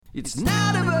It's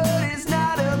not a bird, it's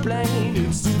not a plane,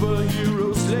 it's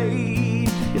Superhero Slate.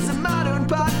 It's a modern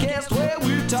podcast where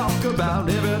we talk about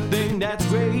everything that's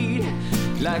great,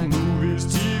 like movies,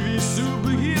 TV,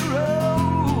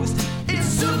 superheroes.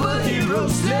 It's Superhero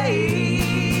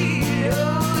Slate,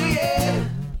 oh yeah.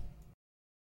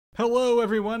 Hello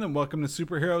everyone and welcome to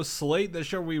Superhero Slate, the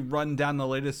show where we run down the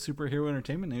latest superhero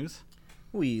entertainment news.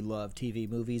 We love TV,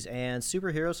 movies, and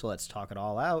superheroes, so let's talk it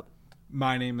all out.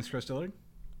 My name is Chris Dillard.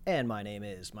 And my name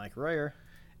is Mike Royer.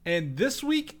 And this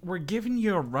week, we're giving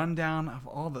you a rundown of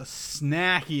all the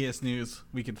snackiest news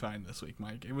we could find this week,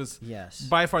 Mike. It was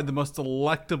by far the most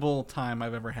delectable time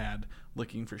I've ever had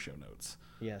looking for show notes.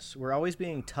 Yes, we're always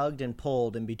being tugged and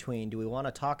pulled in between. Do we want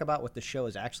to talk about what the show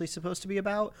is actually supposed to be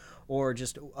about, or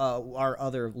just our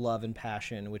other love and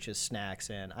passion, which is snacks?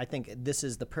 And I think this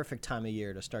is the perfect time of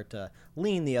year to start to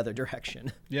lean the other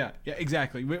direction. Yeah,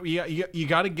 exactly. You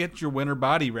got to get your winter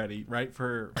body ready, right?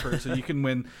 For so you can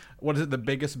win. What is it? The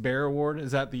biggest bear award?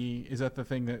 Is that the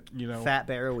thing that you know? Fat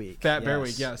Bear Week. Bear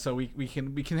Week. Yeah. So we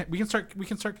can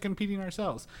start competing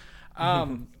ourselves.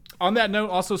 On that note,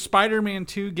 also Spider-Man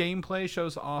 2 gameplay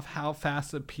shows off how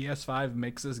fast the PS5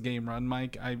 makes this game run,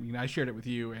 Mike. I shared it with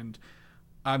you, and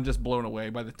I'm just blown away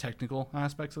by the technical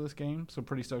aspects of this game. So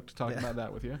pretty stoked to talk about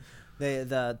that with you.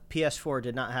 The PS4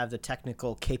 did not have the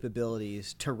technical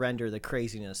capabilities to render the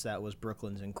craziness that was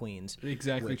Brooklyn's and Queens.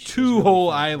 Exactly. Two really whole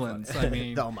islands. I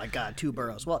mean, oh my God, 2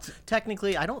 boroughs. Well,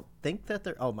 technically, I don't think that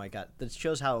they're. Oh my God, that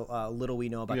shows how little we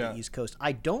know about the East Coast.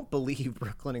 I don't believe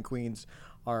Brooklyn and Queens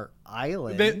are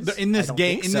islands. In this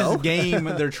game,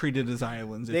 they're treated as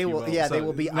islands. They will. Will. Yeah, so they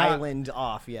will be island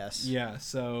off. Yes. Yeah.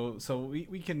 So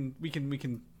we can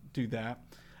do that.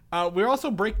 We also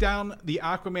break down the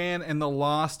Aquaman and the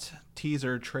Lost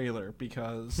teaser trailer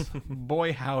because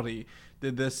boy howdy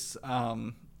did this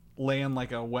land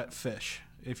like a wet fish,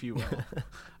 if you will,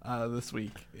 this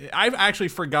week. I've actually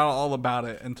forgot all about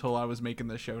it until I was making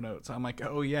the show notes. I'm like,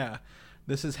 oh yeah,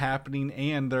 this is happening.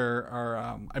 And there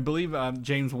are, I believe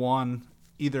James Wan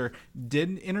either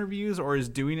did interviews or is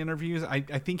doing interviews. I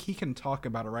think he can talk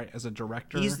about it, right, as a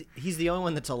director. He's the only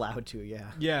one that's allowed to,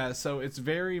 yeah. Yeah, so it's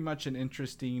very much an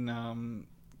interesting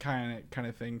kind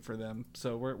of thing for them.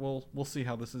 So we'll see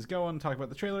how this is going, talk about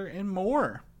the trailer and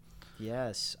more.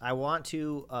 Yes, I want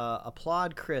to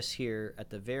applaud Chris here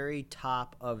at the very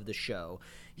top of the show.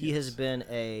 He has been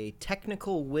a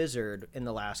technical wizard in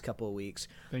the last couple of weeks,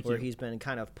 he's been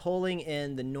kind of pulling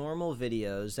in the normal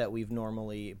videos that we've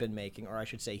normally been making, or I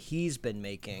should say he's been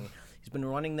making. He's been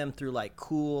running them through like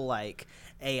cool like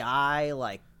AI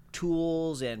like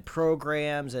tools and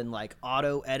programs and like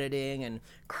auto editing and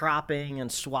cropping and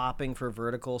swapping for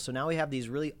vertical. So now we have these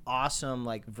really awesome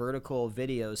like vertical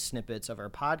video snippets of our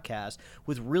podcast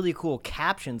with really cool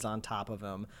captions on top of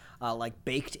them, like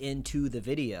baked into the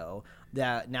video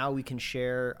that now we can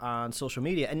share on social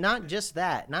media. And not just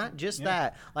that.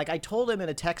 Like I told him in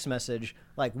a text message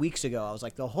like weeks ago, I was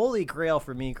like, the holy grail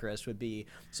for me, Chris, would be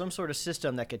some sort of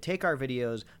system that could take our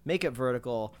videos, make it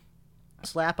vertical,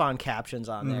 slap on captions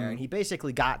on there, and he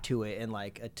basically got to it in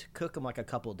like it took him like a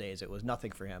couple of days. It was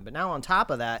nothing for him. But now on top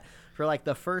of that, for like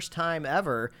the first time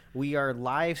ever, we are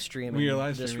live streaming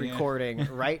this recording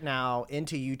right now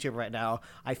into YouTube right now.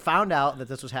 I found out that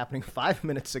this was happening 5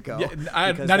 minutes ago.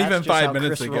 Yeah, not even 5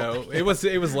 minutes ago. It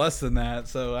was less than that.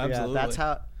 So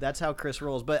absolutely, that's how Chris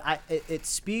rolls. But it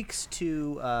speaks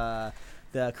to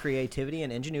the creativity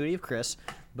and ingenuity of Chris,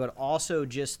 but also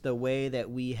just the way that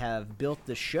we have built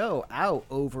the show out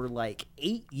over like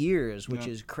 8 years, which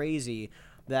is crazy,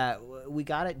 that we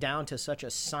got it down to such a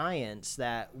science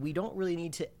that we don't really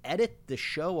need to edit the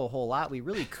show a whole lot. We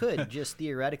really could just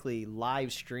theoretically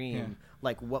live stream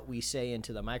like what we say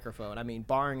into the microphone. I mean,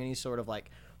 barring any sort of like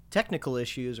technical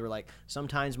issues, or like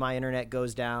sometimes my internet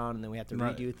goes down and then we have to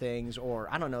redo things, or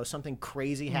I don't know, something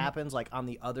crazy happens like on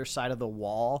the other side of the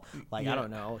wall, like I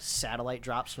don't know, satellite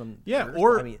drops from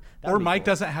Earth. Or Mike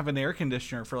doesn't have an air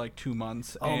conditioner for like 2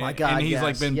 months. Oh my God! And he's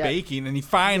like been baking, and he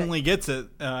finally gets it.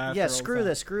 Screw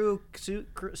this.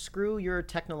 Screw your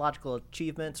technological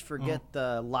achievements. Forget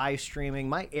the live streaming.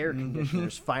 My air conditioner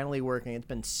is finally working. It's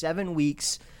been 7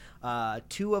 weeks.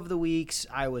 2 of the weeks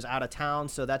I was out of town,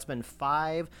 so that's been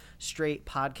 5 straight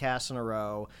podcasts in a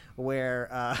row where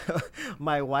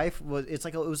my wife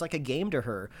it was like a game to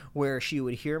her, where she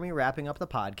would hear me wrapping up the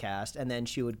podcast, and then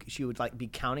she would like be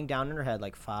counting down in her head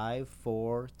like 5,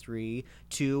 4, 3,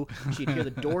 2. She'd hear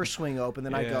the door swing open,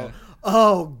 then I'd go,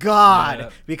 oh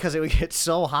God, because it would get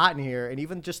so hot in here, and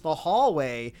even just the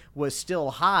hallway was still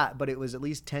hot, but it was at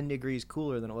least 10 degrees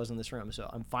cooler than it was in this room. So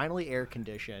I'm finally air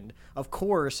conditioned, of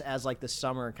course, as like the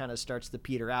summer kind of starts to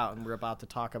peter out and we're about to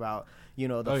talk about,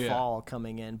 the fall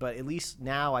coming in. But at least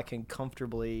now I can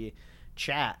comfortably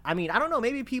chat. I mean, I don't know.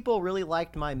 Maybe people really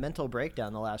liked my mental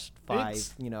breakdown the last 5,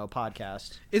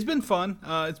 podcasts. It's been fun.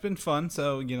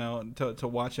 So to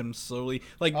watch him slowly,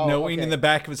 knowing in the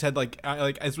back of his head, like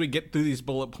as we get through these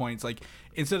bullet points, like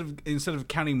instead of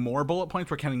counting more bullet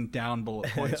points, we're counting down bullet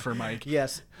points for Mike.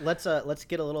 Yes. Let's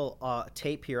get a little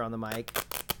tape here on the mic.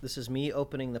 This is me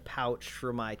opening the pouch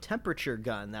for my temperature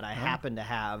gun that I happen to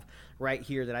have right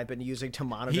here that I've been using to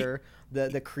monitor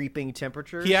the creeping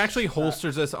temperature. He actually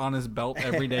holsters this on his belt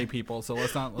every day, people. So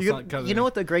let's not. You know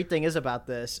what the great thing is about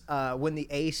this? When the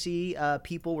AC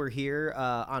people were here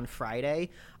on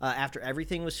Friday, after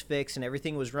everything was fixed and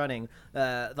everything was running,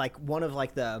 one of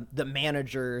the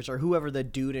managers or whoever the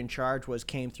dude in charge was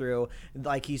came through.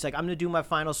 Like he's like, I'm gonna do my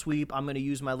final sweep. I'm gonna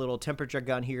use my little temperature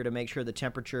gun here to make sure the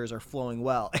temperatures are flowing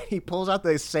well. And he pulls out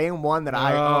the same one that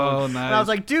I own. Nice. And I was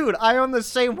like, dude, I own the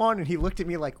same one. And he looked at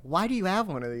me like, why do you have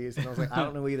one of these? And I was like, I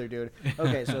don't know either, dude.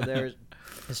 Okay, so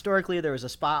historically there was a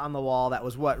spot on the wall that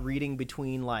was reading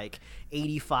between like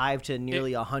 85 to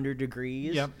nearly 100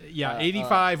 degrees. Yep. Yeah,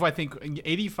 85. I think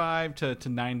 85 to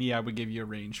 90. I would give you a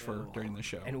range for during the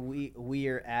show. And we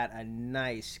are at a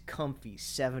nice, comfy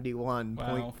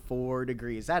 71.4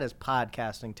 degrees. That is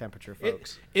podcasting temperature,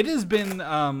 folks. It has been.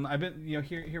 I've been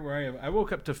here where I am. I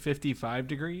woke up to 55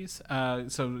 degrees.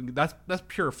 So that's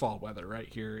pure fall weather right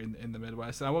here in the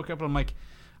Midwest. And I woke up and I'm like,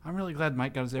 I'm really glad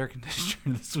Mike got his air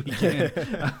conditioner this weekend.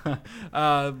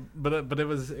 But it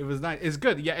was nice. It's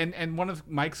good. Yeah, and one of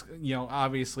Mike's,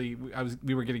 obviously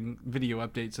we were getting video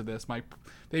updates of this. Mike,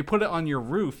 they put it on your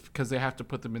roof because they have to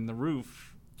put them in the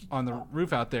roof on the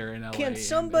roof out there in LA. Can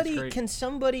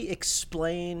somebody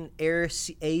explain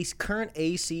current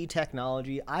AC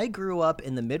technology? I grew up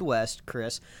in the Midwest,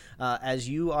 Chris, as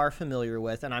you are familiar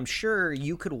with, and I'm sure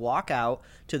you could walk out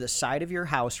to the side of your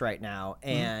house right now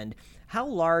and how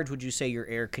large would you say your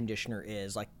air conditioner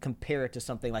is? Like compare it to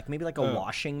something like maybe like a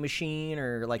washing machine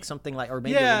or like something like, or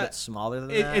maybe a little bit smaller than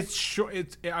that. It's short.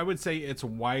 I would say it's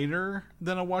wider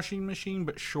than a washing machine,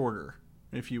 but shorter,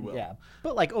 if you will. Yeah,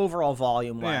 but like overall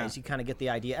volume-wise, you kind of get the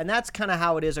idea. And that's kind of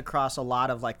how it is across a lot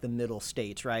of like the middle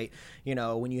states, right?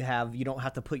 When you don't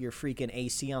have to put your freaking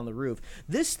AC on the roof.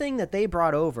 This thing that they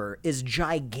brought over is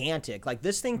gigantic. Like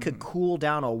this thing could cool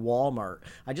down a Walmart.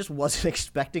 I just wasn't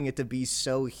expecting it to be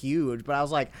so huge, but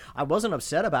I wasn't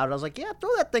upset about it. I was like, yeah,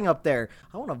 throw that thing up there.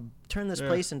 I want to turn this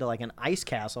place into like an ice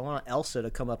castle. I want Elsa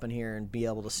to come up in here and be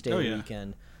able to stay the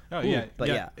weekend. Oh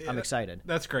I'm excited.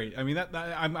 That's great. I mean,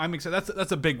 I'm excited.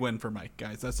 That's a big win for Mike,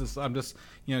 guys. I'm just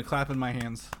clapping my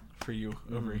hands for you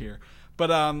over here.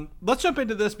 But let's jump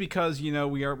into this because we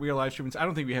are live streaming. I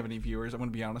don't think we have any viewers. I'm going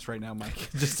to be honest right now, Mike.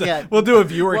 We'll do a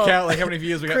viewer count, like how many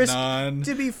views we got. Chris, none.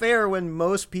 To be fair, when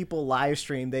most people live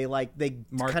stream, they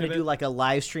kind of do like a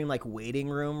live stream like waiting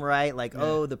room, right? Like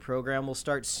the program will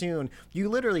start soon. You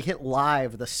literally hit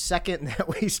live the second that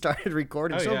we started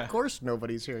recording, of course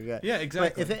nobody's here yet. Yeah,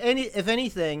 exactly. But if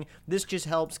anything, this just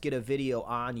helps get a video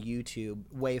on YouTube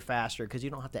way faster because you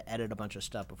don't have to edit a bunch of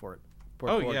stuff before it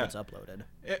gets uploaded.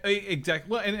 Exactly.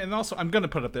 Well, and also I'm going to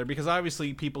put up there because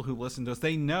obviously people who listen to us,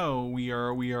 they know we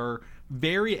are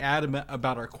very adamant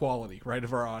about our quality, right,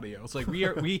 of our audio. It's like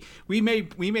we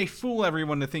may fool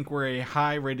everyone to think we're a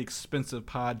high-rate, expensive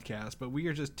podcast, but we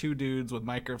are just two dudes with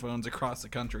microphones across the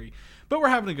country. But we're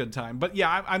having a good time. But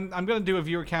yeah, I'm going to do a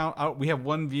viewer count. We have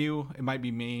one view. It might be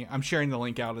me. I'm sharing the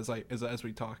link out as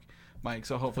we talk, Mike,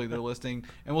 so hopefully they're listening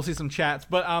and we'll see some chats.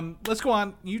 But let's go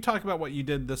on. You talk about what you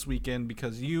did this weekend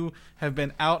because you have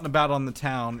been out and about on the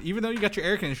town. Even though you got your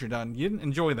air conditioner done, you didn't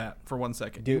enjoy that for 1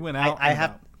 second. Dude, you went out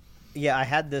about. Yeah, I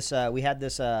had this. We had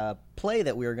this play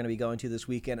that we were going to be going to this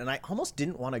weekend, and I almost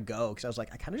didn't want to go because I was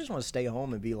like, I kind of just want to stay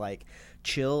home and be like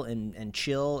chill and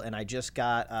chill. And I just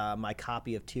got my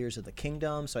copy of Tears of the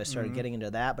Kingdom, so I started getting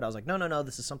into that. But I was like, no,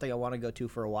 this is something I want to go to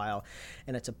for a while,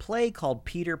 and it's a play called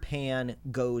Peter Pan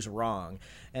Goes Wrong.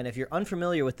 And if you're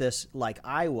unfamiliar with this, like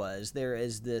I was,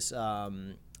 there's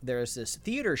this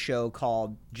theater show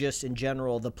called, just in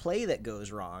general, The Play That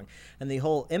Goes Wrong. And the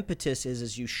whole impetus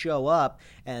is you show up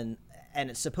and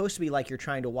it's supposed to be like you're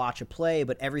trying to watch a play,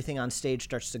 but everything on stage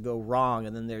starts to go wrong.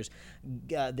 And then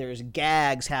there's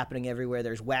gags happening everywhere.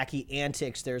 There's wacky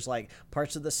antics. There's like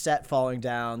parts of the set falling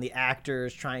down. The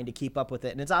actors trying to keep up with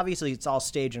it. And it's all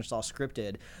staged and it's all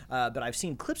scripted. But I've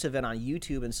seen clips of it on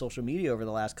YouTube and social media over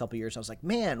the last couple of years. I was like,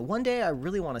 man, one day I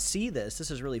really want to see this. This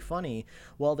is really funny.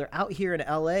 Well, they're out here in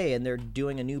LA and they're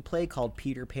doing a new play called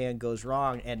Peter Pan Goes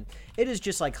Wrong. And it is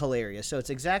just like hilarious. So it's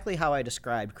exactly how I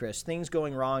described, Chris. Things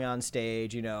going wrong on stage.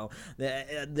 stage.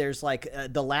 There's like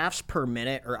the laughs per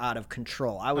minute are out of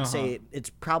control. I would say it's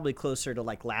probably closer to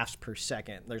like laughs per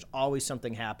second. There's always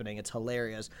something happening. It's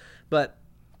hilarious. But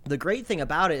the great thing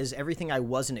about it is everything I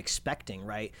wasn't expecting,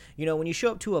 right? When you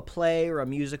show up to a play or a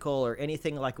musical or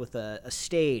anything like with a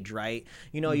stage, right?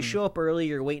 You show up early,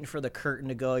 you're waiting for the curtain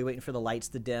to go, you're waiting for the lights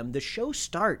to dim. The show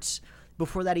starts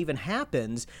before that even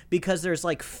happens because there's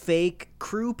like fake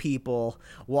crew people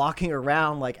walking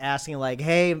around like asking like,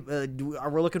 hey,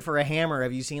 we're looking for a hammer.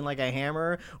 Have you seen like a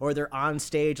hammer? Or they're on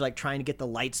stage like trying to get the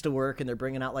lights to work and they're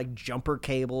bringing out like jumper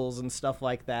cables and stuff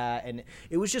like that. And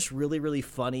it was just really, really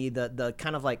funny. The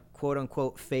kind of like quote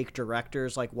unquote fake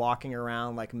directors like walking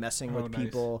around like messing with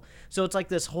people. So it's like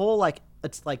this whole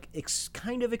it's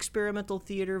kind of experimental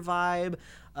theater vibe.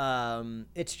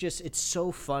 It's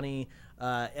so funny.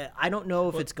 I don't know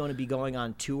if it's going to be going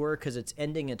on tour because it's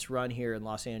ending its run here in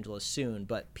Los Angeles soon,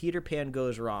 but Peter Pan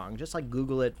Goes Wrong. Just like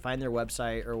Google it, find their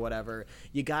website or whatever.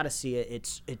 You got to see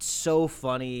it. It's so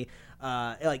funny.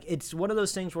 It's one of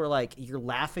those things where like you're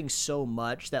laughing so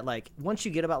much that like once you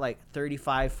get about like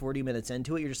 35-40 minutes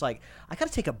into it, you're just like, I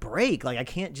gotta take a break. Like I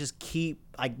can't just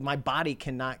my body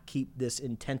cannot keep this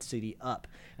intensity up.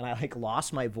 And I like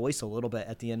lost my voice a little bit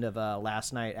at the end of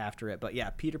last night after it. But yeah,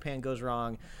 Peter Pan Goes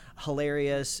Wrong,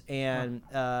 hilarious. And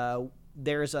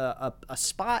there's a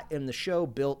spot in the show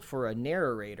built for a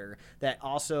narrator that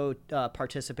also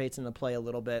participates in the play a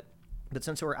little bit. But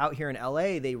since we're out here in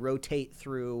LA, they rotate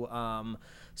through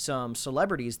some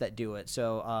celebrities that do it.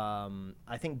 So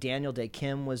I think Daniel Day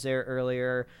Kim was there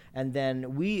earlier. And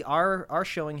then our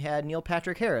showing had Neil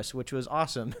Patrick Harris, which was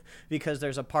awesome because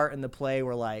there's a part in the play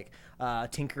where like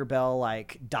Tinkerbell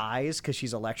like dies because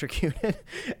she's electrocuted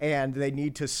and they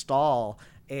need to stall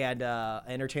and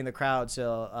entertain the crowd.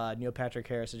 So Neil Patrick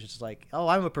Harris is just like, oh,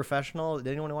 I'm a professional. Did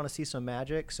anyone want to see some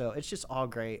magic? So it's just all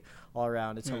great all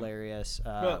around. It's hilarious.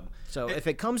 If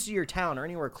it comes to your town or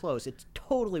anywhere close, it's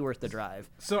totally worth the drive.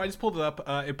 So I just pulled it up.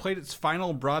 It played its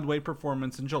final Broadway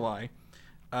performance in July.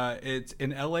 It's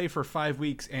in LA for 5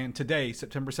 weeks, and today,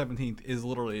 September 17th, is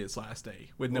literally its last day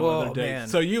with no other date. Man.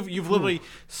 So you've literally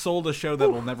sold a show that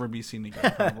will never be seen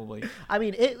again, probably. I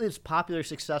mean, it was popular,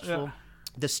 successful. Yeah.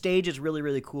 The stage is really,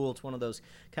 really cool. It's one of those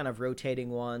kind of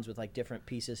rotating ones with like different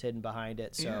pieces hidden behind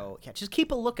it. So yeah, just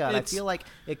keep a lookout. I feel like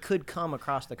it could come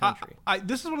across the country.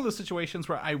 This is one of those situations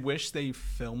where I wish they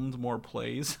filmed more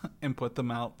plays and put them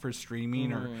out for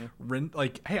streaming or rent.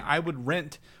 Like, hey, I would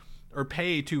rent or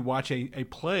pay to watch a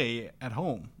play at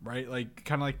home, right? Like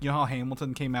kind of like how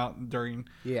Hamilton came out during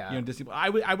Disney. I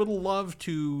would love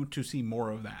to see more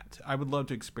of that. I would love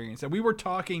to experience that. We were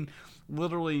talking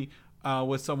literally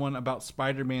with someone about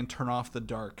Spider-Man Turn Off the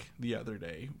Dark the other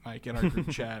day, like in our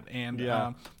group chat, and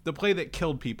the play that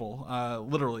killed people,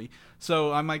 literally.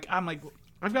 So I'm like,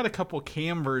 I've got a couple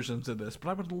cam versions of this, but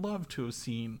I would love to have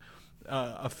seen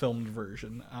a filmed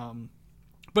version.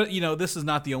 But this is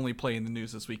not the only play in the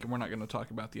news this week, and we're not going to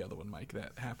talk about the other one, Mike,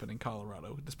 that happened in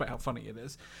Colorado, despite how funny it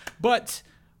is. But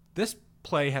this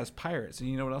play has pirates,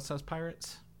 and you know what else has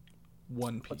pirates?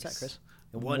 One Piece. What's that, Chris?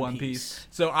 One Piece.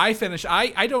 So I finished.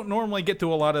 I don't normally get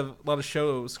through a lot of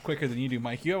shows quicker than you do,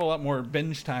 Mike. You have a lot more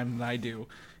binge time than I do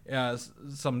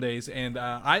some days, and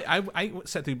I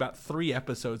sat through about 3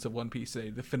 episodes of One Piece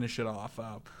today to finish it off,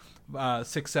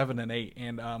 6, 7, and 8,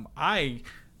 and I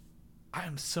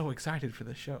am so excited for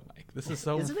this show, Mike. This is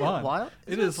so Isn't fun. It wild?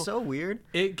 It is so weird.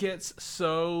 It gets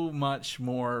so much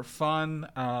more fun.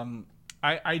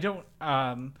 I don't.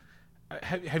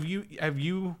 Have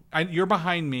you? You're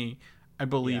behind me, I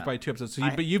believe, by 2 episodes. So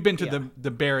but you've been to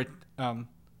the Barate.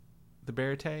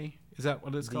 Is that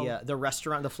what it's called? The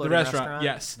restaurant, the floating restaurant.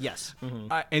 Yes. Mm-hmm.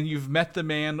 And you've met the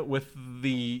man with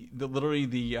the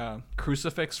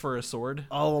crucifix for a sword.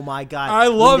 Oh my God! I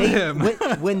love him.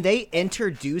 when they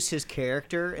introduce his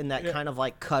character in that kind of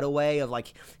like cutaway of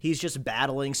like he's just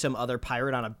battling some other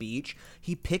pirate on a beach,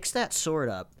 he picks that sword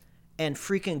up and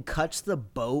freaking cuts the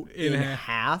boat in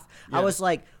half. Yeah. I was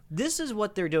like, this is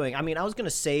what they're doing. I mean, I was going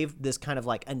to save this kind of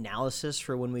like analysis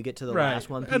for when we get to the last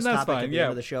One Piece topic at the end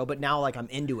of the show, but now like I'm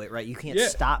into it, right? You can't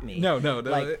stop me. No.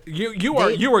 Like, you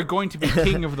are going to be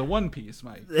king of the One Piece,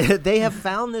 Mike. They have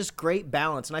found this great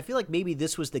balance, and I feel like maybe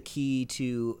this was the key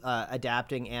to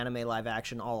adapting anime live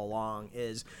action all along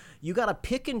is you got to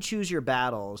pick and choose your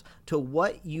battles to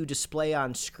what you display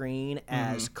on screen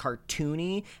as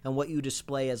cartoony and what you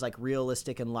display as like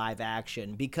realistic and live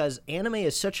action, because anime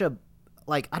is such a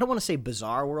like, I don't want to say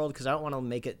bizarre world because I don't want to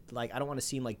make it like, I don't want to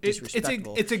seem like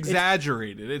disrespectful. It's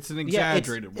exaggerated. It's an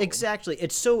exaggerated world. Exactly.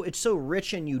 It's so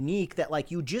rich and unique that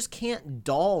like you just can't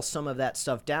dull some of that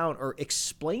stuff down or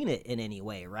explain it in any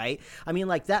way, right? I mean,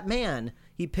 like that man,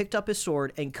 he picked up his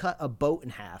sword and cut a boat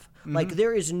in half. Like,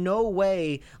 there is no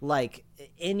way, like,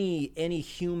 any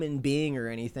human being or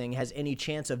anything has any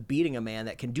chance of beating a man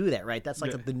that can do that, right? That's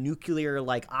like the nuclear,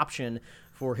 like, option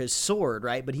for his sword,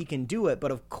 right? But he can do it.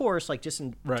 But of course, like, just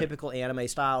in typical anime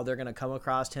style, they're gonna come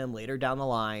across him later down the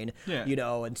line, you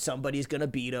know, and somebody's gonna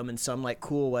beat him in some like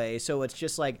cool way. So it's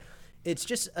just like, it's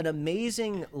just an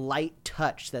amazing light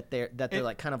touch that they're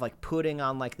like kind of like putting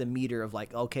on like the meter of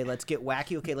like, okay, let's get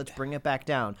wacky, okay, let's bring it back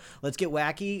down. Let's get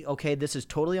wacky, okay, this is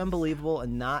totally unbelievable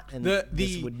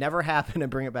this would never happen,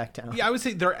 and bring it back down. Yeah, I would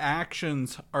say their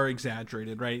actions are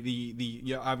exaggerated, right?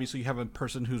 Obviously you have a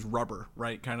person who's rubber,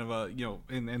 right? Kind of a, you know,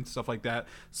 and stuff like that,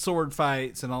 sword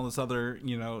fights and all this other,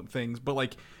 you know, things, but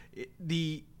like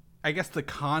I guess the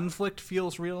conflict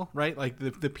feels real, right? Like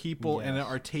the people and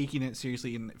are taking it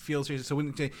seriously and it feels serious. So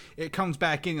when it comes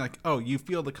back in, like, oh, you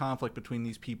feel the conflict between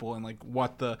these people and like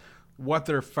what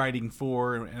they're fighting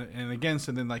for and against,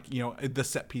 and then like, you know, the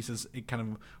set pieces, it kind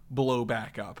of blow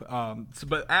back up.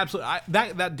 But absolutely,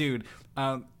 that dude,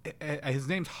 his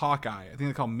name's Hawkeye. I think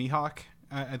they call him Mihawk.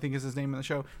 I think is his name in the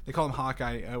show. They call him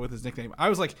Hawkeye with his nickname. I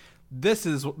was like, this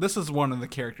is one of the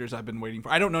characters I've been waiting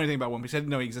for. I don't know anything about One Piece. I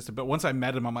didn't know he existed, but once I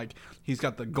met him, I'm like, he's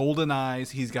got the golden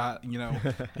eyes. He's got, you know,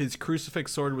 his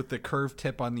crucifix sword with the curved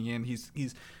tip on the end. He's you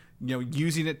know,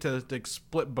 using it to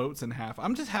split boats in half. I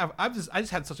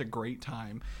just had such a great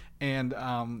time. And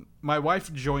my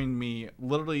wife joined me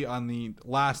literally on the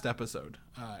last episode,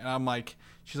 and I'm like,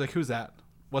 she's like, who's that?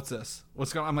 What's this?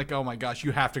 What's going on? I'm like, oh my gosh,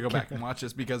 you have to go back and watch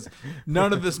this because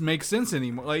none of this makes sense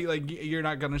anymore. Like you're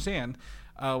not gonna understand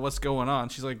what's going on.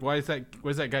 She's like, why is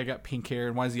that guy got pink hair,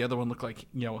 and why does the other one look like,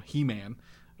 you know, He-Man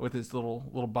with his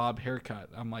little bob haircut?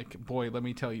 I'm like, boy, let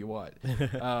me tell you what.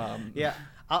 Yeah,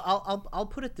 I'll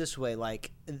put it this way: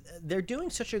 like, they're doing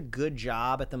such a good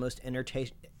job at the most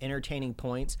entertaining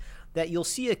points that you'll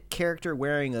see a character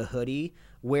wearing a hoodie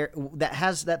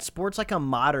that sports like a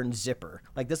modern zipper.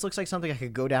 Like, this looks like something I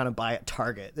could go down and buy at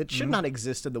Target. It should not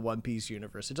exist in the One Piece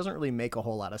universe. It doesn't really make a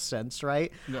whole lot of sense,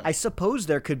 right? No. I suppose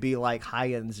there could be like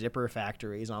high-end zipper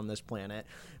factories on this planet,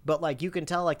 but like, you can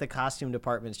tell like the costume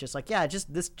department's just like, yeah,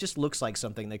 this just looks like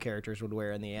something the characters would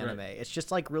wear in the anime. Right. It's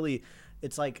just like really,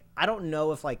 it's like, I don't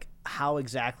know if like how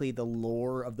exactly the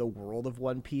lore of the world of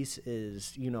One Piece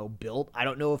is, you know, built. I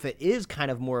don't know if it is kind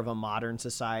of more of a modern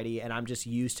society, and I'm just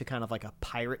used to kind of like a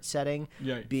pirate setting,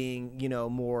 being, you know,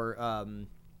 more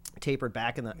tapered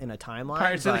back in a timeline.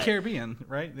 Pirates of the Caribbean,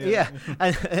 right? Yeah.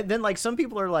 And then like some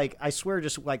people are like, I swear,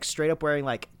 just like straight up wearing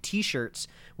like t-shirts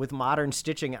with modern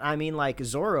stitching. I mean, like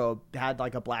Zoro had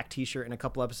like a black t-shirt in a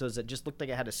couple episodes that just looked like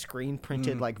it had a screen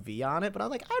printed like V on it, but I'm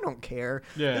like, I don't care.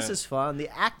 Yeah. This is fun. The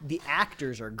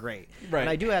actors are great. Right. And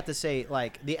I do have to say,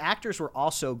 like, the actors were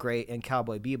also great in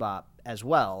Cowboy Bebop as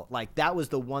well. Like, that was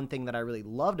the one thing that I really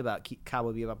loved about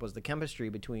Cowboy Bebop, was the chemistry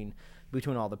between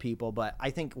all the people. But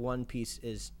I think One Piece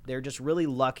they're just really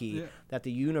lucky that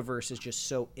the universe is just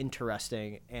so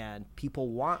interesting and people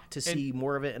want to see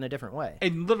more of it in a different way.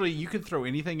 And literally, you could throw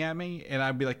anything at me and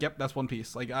I'd be like, yep, that's One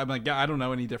Piece. Like, I'm like, yeah, I don't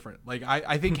know any different. Like,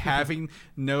 I think having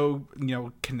no, you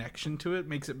know, connection to it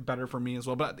makes it better for me as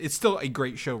well. But it's still a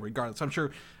great show regardless. I'm sure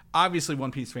obviously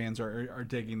One Piece fans are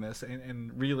digging this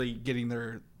and really getting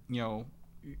their, you know,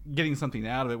 getting something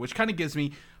out of it, which kind of gives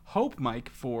me hope, Mike,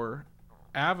 for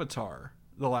Avatar: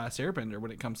 The Last Airbender when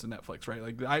it comes to Netflix, right?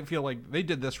 Like, I feel like they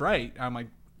did this right. I'm like,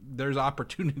 there's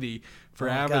opportunity for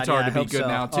Avatar to be good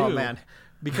now too. Oh man.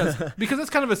 because it's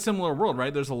kind of a similar world,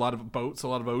 right? There's a lot of boats, a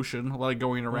lot of ocean, a lot of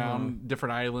going around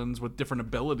different islands with different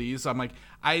abilities. I'm like,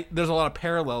 there's a lot of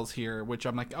parallels here, which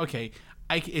I'm like, okay,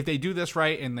 if they do this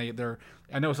right, and they're,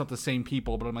 I know it's not the same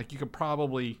people, but I'm like, you could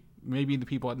probably, maybe the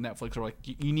people at Netflix are like,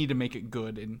 you need to make it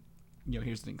good, and, you know,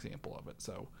 here's an example of it.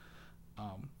 So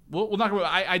we'll not go.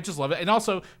 I just love it. And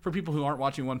also, for people who aren't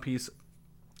watching One Piece,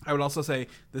 I would also say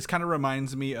this kind of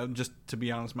reminds me of, just to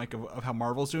be honest, Mike, of how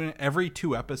Marvel's doing it. Every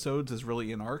 2 episodes is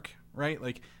really an arc, right?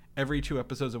 Like, every 2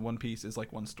 episodes of One Piece is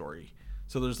like one story.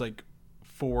 So there's like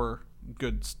 4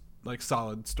 good, like,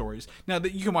 solid stories. Now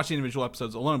that you can watch the individual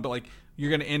episodes alone, but like, you're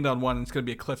going to end on one and it's going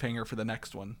to be a cliffhanger for the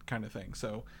next one, kind of thing.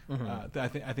 So I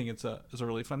think it's a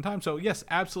really fun time. So yes,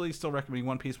 absolutely still recommending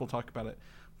One Piece. We'll talk about it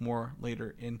more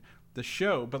later in the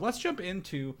show, but let's jump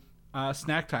into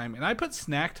snack time. And I put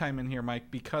snack time in here,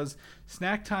 Mike, because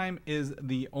snack time is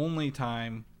the only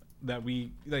time that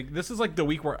we, like, this is like the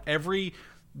week where every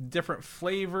different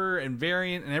flavor and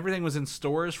variant and everything was in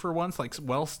stores for once, like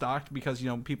well stocked, because, you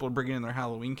know, people are bringing in their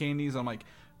Halloween candies. I'm like,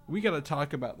 we got to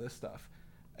talk about this stuff.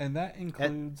 And that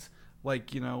includes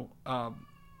like, you know,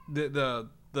 the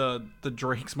the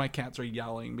drinks. My cats are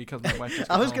yelling because my wife.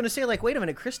 I was gonna say, like, wait a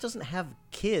minute, Chris doesn't have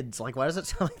kids. Like, why does it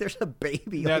sound like there's a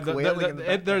baby wailing in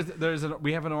the background?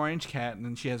 We have an orange cat,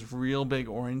 and she has real big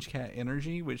orange cat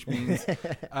energy, which means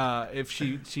if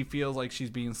she feels like she's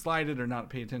being slighted or not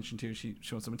paid attention to, she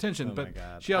wants some attention. Oh but my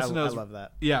God. she also knows. I love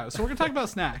that. Yeah, so we're gonna talk about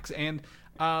snacks, and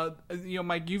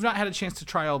Mike, you've not had a chance to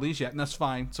try all these yet, and that's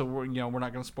fine. So we're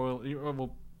not gonna spoil.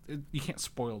 Well, you can't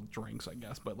spoil drinks, I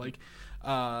guess, but like.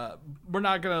 We're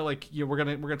not gonna we're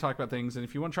gonna talk about things, and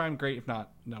if you want to try them, great. If not,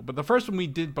 no. But the first one we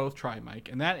did both try, Mike,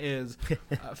 and that is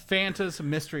Fanta's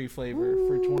mystery flavor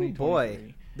for 2023.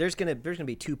 Boy, there's gonna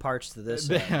be two parts to this.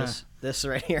 This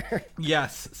right here.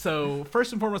 Yes. So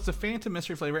first and foremost, the Fanta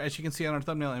mystery flavor, as you can see on our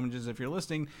thumbnail images, if you're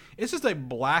listening, it's just a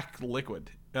black liquid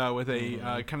with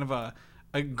a kind of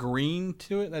a green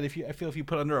to it that I feel if you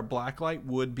put under a black light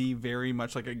would be very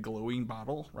much like a glowing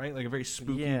bottle, right? Like a very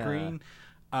spooky green.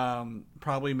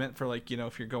 Probably meant for like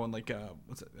if you're going like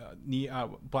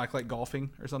blacklight golfing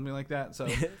or something like that. So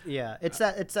yeah, it's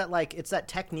that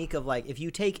technique of like if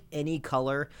you take any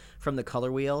color from the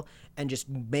color wheel and just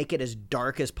make it as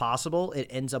dark as possible, it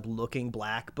ends up looking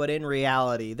black. But in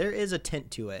reality, there is a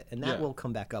tint to it, and that will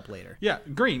come back up later. Yeah,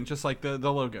 green, just like the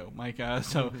logo, Mike.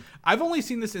 So I've only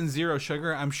seen this in zero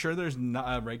sugar. I'm sure there's not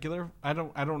a regular. I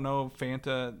don't know if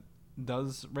Fanta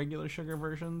does regular sugar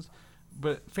versions.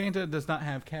 But Fanta does not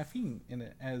have caffeine in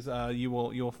it, as I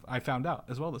found out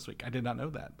as well this week. I did not know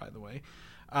that, by the way.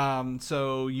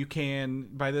 So you can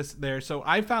buy this there. So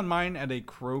I found mine at a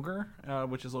Kroger,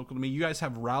 which is local to me. You guys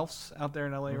have Ralph's out there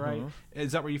in LA, right?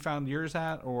 Is that where you found yours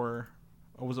at, or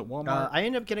was it Walmart? I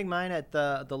ended up getting mine at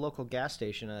the local gas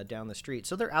station down the street.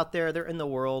 So they're out there. They're in the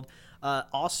world.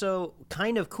 Also,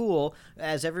 kind of cool,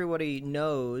 as everybody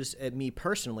knows, me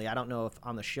personally, I don't know if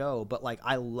on the show, but like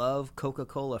I love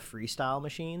Coca-Cola freestyle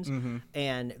machines,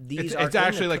 and these it's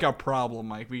actually like a problem,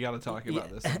 Mike. We got to talk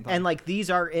about this sometime. And like these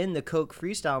are in the Coke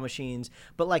freestyle machines,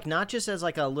 but like not just as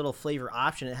like a little flavor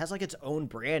option. It has like its own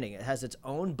branding. It has its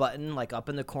own button like up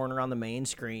in the corner on the main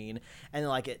screen, and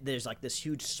like there's like this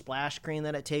huge splash screen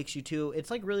that it takes you to. It's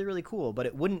like really, really cool, but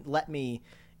it wouldn't let me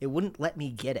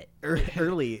get it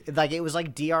early. Like it was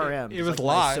like DRM. It was like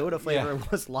locked. My soda flavor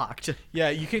was locked. Yeah,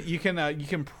 you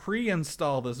can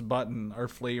pre-install this button or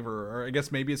flavor, or I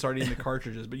guess maybe it's already in the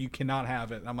cartridges, but you cannot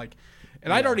have it. And I'm like,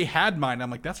 I'd already had mine. I'm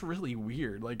like, that's really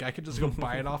weird. Like I could just go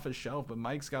buy it off a shelf, but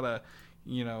Mike's gotta,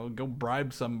 go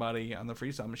bribe somebody on the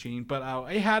freestyle machine. But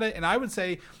I had it, and I would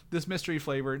say this mystery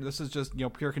flavor. This is just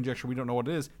pure conjecture. We don't know what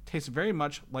it is. Tastes very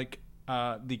much like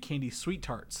the candy Sweet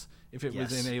Tarts. If it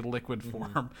was in a liquid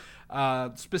form,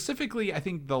 specifically, I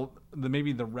think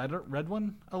maybe the red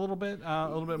one a little bit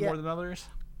more than others.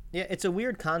 Yeah, it's a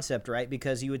weird concept, right?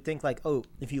 Because you would think like, oh,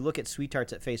 if you look at Sweet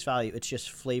Tarts at face value, it's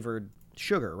just flavored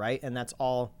sugar, right? And that's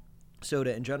all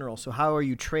soda in general. So how are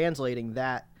you translating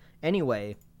that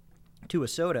anyway to a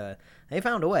soda? They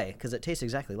found a way because it tastes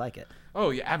exactly like it. Oh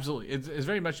yeah, absolutely. It's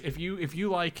very much if you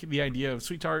like the idea of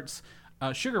Sweet Tarts.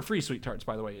 Sugar-free Sweet Tarts,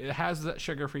 by the way, it has that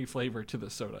sugar-free flavor to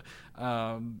the soda.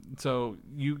 So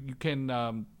you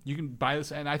can buy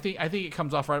this, and I think it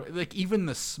comes off right. Like even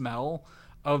the smell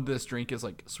of this drink is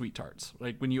like Sweet Tarts.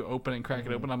 Like when you open and crack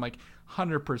it open, I'm like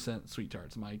 100% Sweet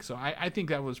Tarts, Mike. So I think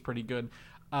that was pretty good.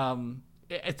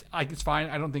 It's fine.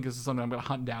 I don't think this is something I'm going to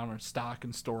hunt down or stock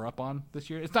and store up on this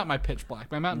year. It's not my Pitch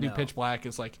Black. My Mountain Dew Pitch Black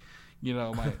is like,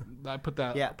 I put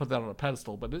that on a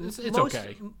pedestal, but it's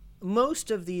okay. Most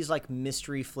of these like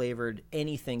mystery flavored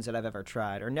anythings that I've ever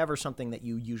tried are never something that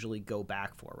you usually go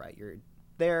back for, right? You're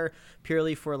there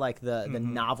purely for like the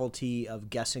novelty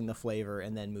of guessing the flavor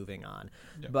and then moving on.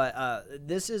 Yep. But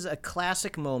this is a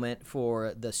classic moment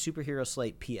for the Superhero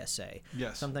Slate PSA.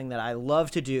 Yes. Something that I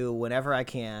love to do whenever I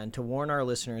can to warn our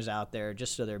listeners out there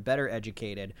just so they're better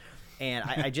educated. And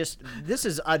I just this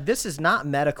is not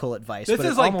medical advice. This but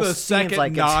is it like the almost seems second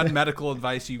like non-medical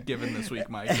advice you've given this week,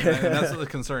 Mike. And that's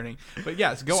concerning. But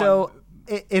yes, go on. So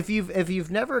if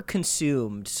you've never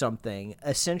consumed something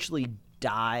essentially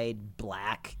dyed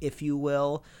black, if you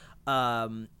will,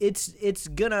 it's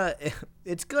gonna.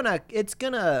 It doesn't come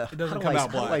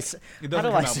out black. It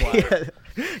doesn't come out black.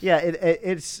 Yeah,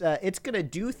 it's gonna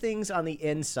do things on the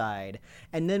inside,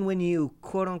 and then when you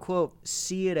quote unquote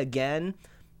see it again,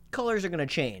 colors are going to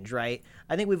change, right?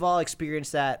 I think we've all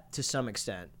experienced that to some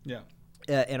extent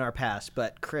in our past.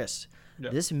 But, Chris,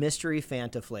 this mystery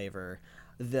Fanta flavor,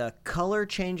 the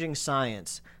color-changing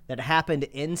science that happened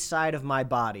inside of my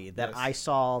body that I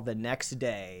saw the next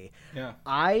day, they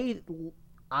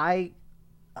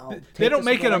don't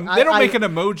make an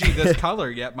emoji this color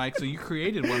yet, Mike, so you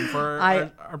created one for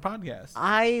our podcast.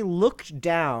 I looked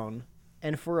down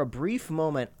And for a brief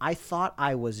moment, I thought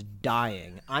I was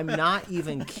dying. I'm not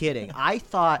even kidding. I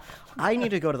thought I need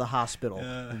to go to the hospital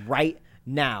right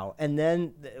now. And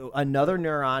then another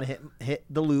neuron hit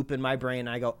the loop in my brain. And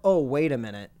I go, oh, wait a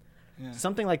minute. Yeah.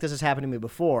 Something like this has happened to me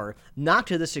before. Not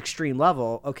to this extreme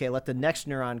level. Okay, let the next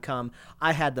neuron come.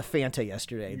 I had the Fanta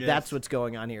yesterday. Yes. That's what's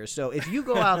going on here. So if you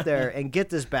go out there and get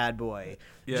this bad boy,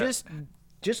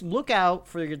 just look out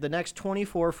for the next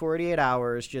 24, 48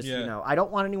 hours. I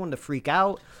don't want anyone to freak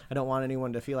out. I don't want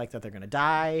anyone to feel like that they're going to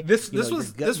die. This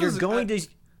was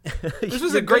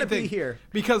a great thing here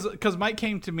because Mike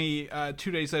came to me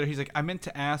 2 days later. He's like, I meant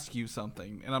to ask you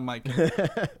something, and I'm like,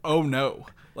 oh no,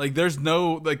 like there's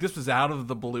no, like this was out of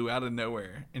the blue, out of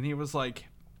nowhere, and he was like,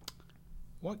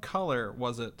 what color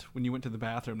was it when you went to the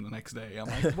bathroom the next day? I'm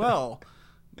like, well.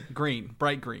 Green,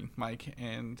 bright green, Mike,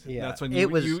 and that's when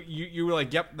you were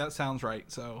like, "Yep, that sounds right."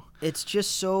 So it's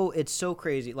so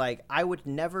crazy. Like I would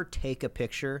never take a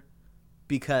picture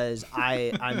because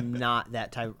I'm not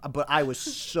that type. But I was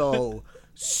so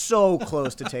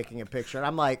close to taking a picture, and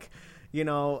I'm like,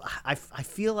 I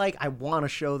feel like I want to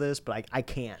show this, but I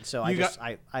can't. So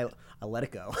I let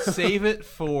it go. Save it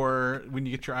for when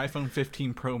you get your iPhone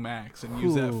 15 Pro Max and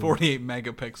use that 48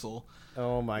 megapixel.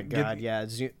 Oh my God!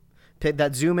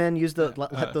 That zoom in,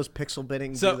 let those pixel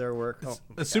bidding do their work.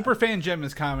 The Superfan Jim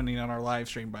is commenting on our live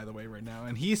stream, by the way, right now,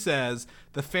 and he says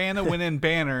the Fanta went in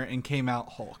Banner and came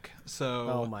out Hulk. So,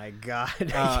 oh my God,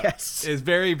 yes, it's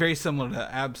very, very similar to that.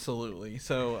 Absolutely.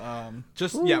 So,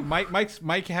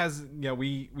 Mike has,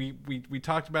 we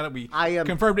talked about it. We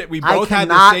confirmed it. We both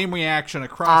had the same reaction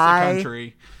across the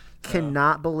country.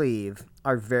 Cannot believe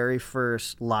our very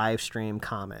first live stream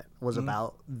comment was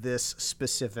about this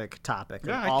specific topic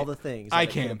of all the things that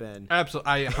it could have been.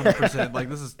 Absolutely, I 100%. Like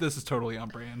this is totally on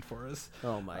brand for us.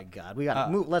 Oh my God, we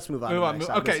got let's move on.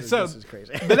 Okay, this is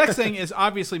crazy. The next thing is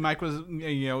obviously Mike was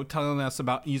telling us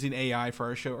about using AI for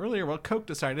our show earlier. Well, Coke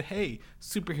decided, hey,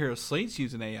 Superhero Slate's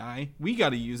using AI. We got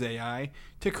to use AI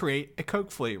to create a Coke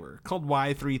flavor called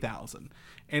Y3000.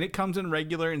 And it comes in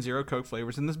regular and zero Coke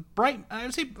flavors in this bright, I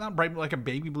would say not bright, but like a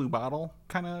baby blue bottle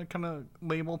kind of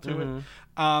label to it.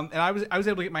 And I was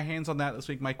able to get my hands on that this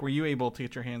week. Mike, were you able to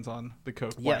get your hands on the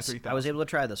Coke Y3000? Yes, I was able to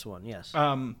try this one. Yes.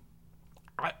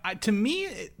 To me,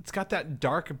 it's got that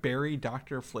dark berry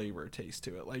Dr. flavor taste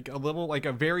to it, like a little, like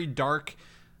a very dark.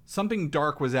 Something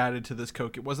dark was added to this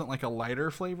Coke. It wasn't like a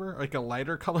lighter flavor, like a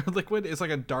lighter colored liquid. It's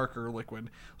like a darker liquid,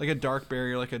 like a dark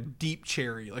berry, like a deep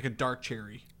cherry, like a dark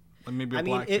cherry. Maybe a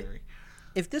black cherry.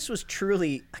 If this was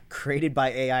truly created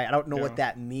by AI, I don't know what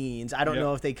that means. I don't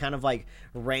know if they kind of like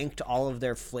ranked all of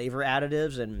their flavor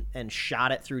additives and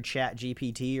shot it through Chat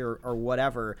GPT or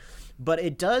whatever. But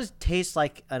it does taste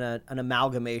like an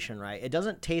amalgamation, right? It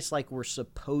doesn't taste like we're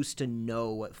supposed to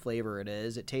know what flavor it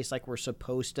is. It tastes like we're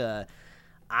supposed to,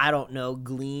 I don't know,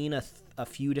 glean a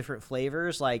few different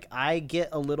flavors. Like I get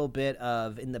a little bit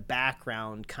of, in the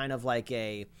background, kind of like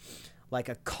a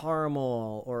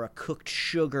caramel or a cooked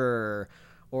sugar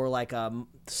or like a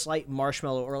slight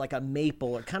marshmallow or like a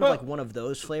maple or kind of like one of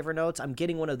those flavor notes. I'm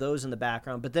getting one of those in the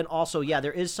background. But then also,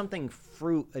 there is something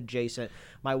fruit adjacent.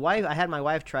 I had my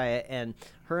wife try it, and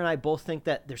her and I both think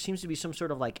that there seems to be some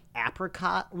sort of like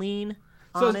apricot lean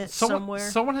on it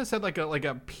somewhere. Someone has said like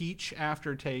a peach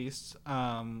aftertaste,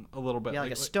 a little bit. Yeah,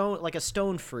 like a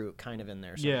stone fruit kind of in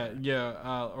there somewhere.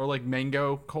 Yeah, or like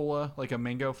mango cola, like a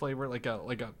mango flavor, like a.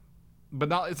 But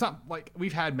it's not like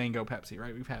we've had mango Pepsi,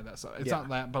 right? We've had that stuff. It's not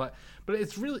that, but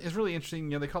it's really interesting.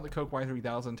 They call it the Coke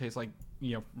Y3000.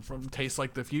 Tastes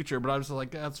like the future. But I was just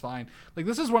like, that's fine. Like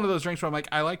this is one of those drinks where I'm like,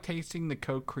 I like tasting the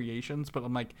Coke creations, but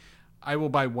I'm like, I will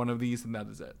buy one of these and that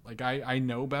is it. Like I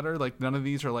know better. Like none of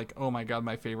these are like, oh my God,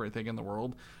 my favorite thing in the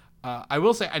world. I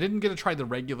will say I didn't get to try the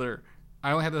regular.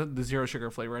 I only had the zero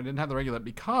sugar flavor. I didn't have the regular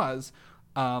because.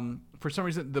 For some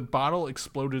reason the bottle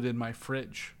exploded in my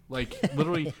fridge. Like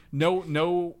literally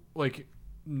no like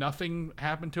nothing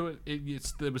happened to it.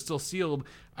 It was still sealed.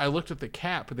 I looked at the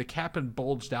cap, but the cap had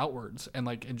bulged outwards and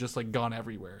just gone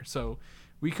everywhere. So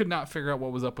we could not figure out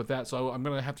what was up with that. So I'm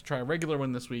gonna have to try a regular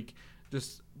one this week.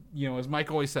 Just as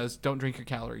Mike always says, don't drink your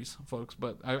calories, folks.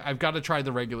 But I've got to try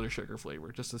the regular sugar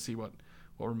flavor just to see what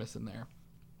we're missing there.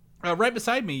 Right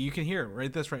beside me, you can hear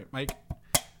right this right, Mike.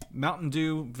 Mountain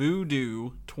Dew Voodoo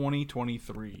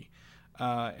 2023.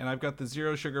 And I've got the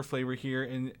zero sugar flavor here.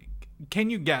 And can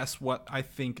you guess what I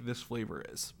think this flavor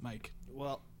is, Mike?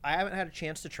 Well, I haven't had a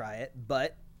chance to try it,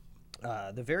 but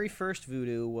the very first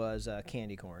Voodoo was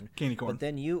candy corn. Candy corn. But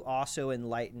then you also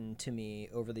enlightened to me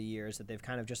over the years that they've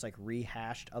kind of just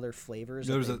rehashed other flavors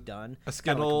that they've done. A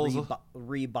Skittles. Kind of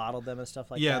rebottled them and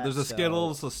stuff like that. Yeah, there's a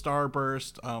Skittles, a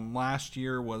Starburst. Last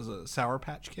year was a Sour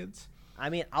Patch Kids. I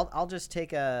mean, I'll just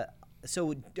take a.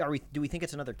 So do we think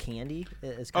it's another candy?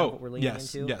 Is kind of what we're leaning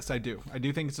into? Yes, I do. I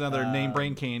do think it's another name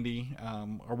brand candy,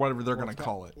 or whatever they're going to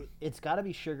call it. It's got to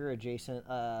be sugar adjacent.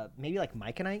 Maybe like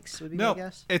Mike and Ike's would be my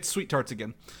guess. It's Sweet Tarts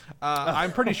again.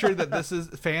 I'm pretty sure that this is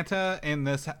Fanta and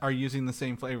this are using the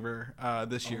same flavor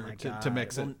this year to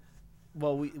mix it.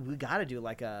 Well, we got to do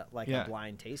like a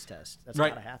blind taste test. That's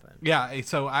right. got to happen. Yeah.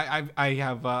 So I've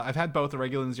had both the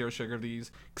regular and zero sugar of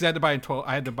these because I had to buy 12.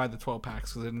 I had to buy the 12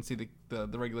 packs because I didn't see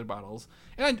the regular bottles.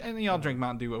 And I'll drink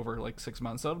Mountain Dew over like 6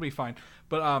 months, so it'll be fine.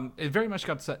 But it very much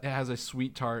it has a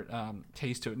sweet tart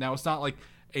taste to it. Now it's not like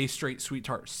a straight sweet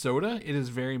tart soda. It is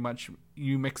very much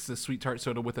you mix the sweet tart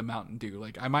soda with a Mountain Dew.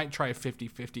 Like I might try a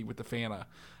 50-50 with the Fanta.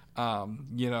 And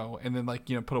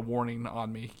then put a warning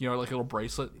on me, like a little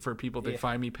bracelet for people that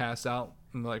find me passed out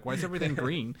and they're like, why is everything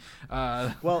green?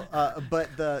 But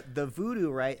the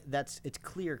voodoo, right? It's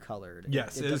clear colored.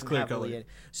 Yes, it is clear colored.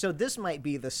 So this might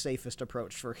be the safest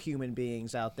approach for human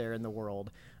beings out there in the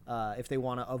world, if they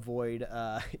want to avoid,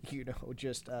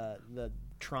 just the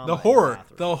trauma,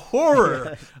 the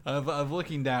horror of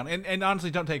looking down. And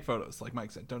honestly, don't take photos. Like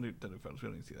Mike said, don't do photos. We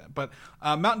don't need to see that. But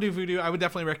Mountain Dew Voodoo, I would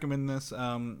definitely recommend this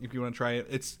if you want to try it.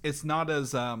 It's not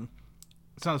as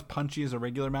punchy as a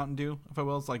regular Mountain Dew, if I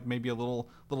will. It's like maybe a little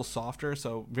softer,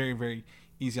 so very, very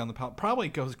easy on the palate. Probably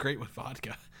goes great with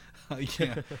vodka.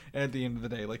 At the end of the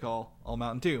day, like all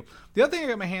Mountain Dew. The other thing I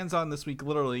got my hands on this week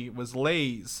literally was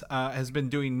Lay's has been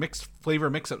doing mixed flavor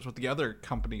mix-ups with the other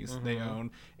companies they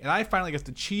own, and I finally got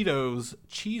the Cheetos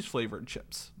cheese flavored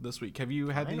chips this week. Have you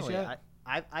had these yet?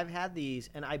 I've had these,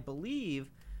 and I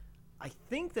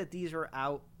think that these were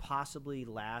out possibly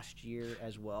last year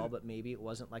as well, but maybe it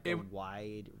wasn't like a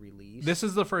wide release. This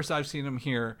is the first I've seen them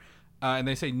here. And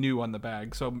they say new on the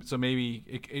bag, so maybe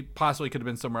it possibly could have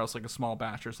been somewhere else, like a small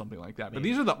batch or something like that. Maybe. But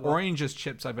these are the orangest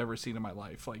chips I've ever seen in my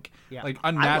life, like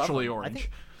unnaturally orange.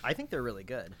 I think they're really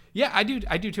good. Yeah, I do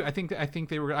too. I think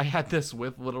they were. I had this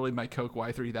with literally my Coke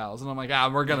Y3000. I'm like,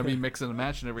 we're gonna be mixing and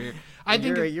matching over here.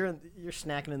 You're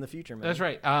snacking in the future, man. That's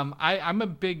right.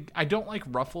 I don't like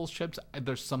Ruffles chips.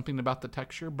 There's something about the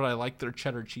texture, but I like their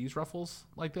cheddar cheese Ruffles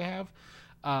like they have.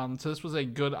 So this was a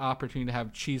good opportunity to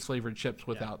have cheese flavored chips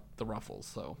without the Ruffles.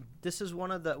 So this is one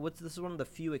of the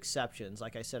few exceptions.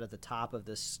 Like I said at the top of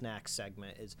this snack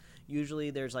segment, is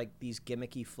usually there's like these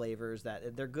gimmicky flavors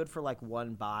that they're good for like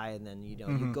one buy, and then you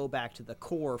go back to the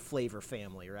core flavor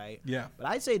family, right? Yeah. But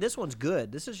I'd say this one's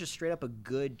good. This is just straight up a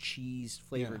good cheese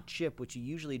flavored chip, which you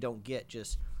usually don't get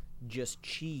just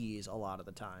cheese a lot of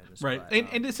the times. Right. But,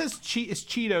 and it says it's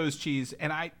Cheetos cheese,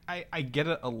 and I get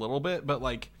it a little bit, but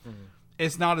like.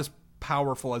 It's not as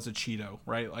powerful as a Cheeto,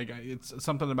 right? Like it's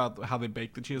something about how they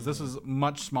bake the Cheetos. This is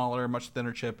much smaller, much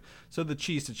thinner chip, so the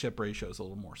cheese to chip ratio is a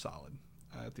little more solid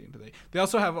at the end of the day. They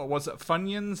also have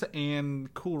Funyuns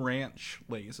and Cool Ranch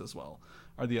Lay's as well.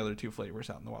 Are the other two flavors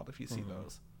out in the wild if you see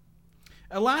those.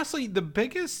 And lastly, the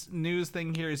biggest news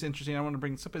thing here is interesting. I want to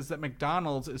bring this up is that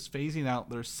McDonald's is phasing out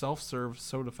their self-serve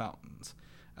soda fountains.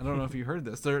 I don't know if you heard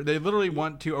this. They literally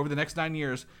want to, over the next 9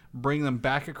 years, bring them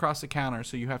back across the counter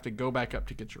so you have to go back up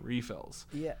to get your refills.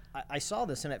 Yeah, I saw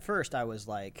this, and at first I was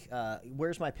like,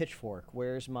 where's my pitchfork?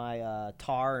 Where's my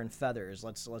tar and feathers?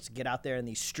 Let's get out there in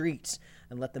these streets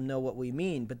and let them know what we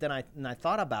mean. But then I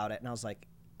thought about it, and I was like,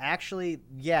 actually,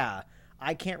 yeah,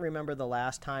 I can't remember the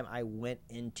last time I went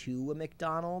into a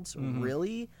McDonald's.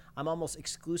 Really? I'm almost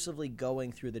exclusively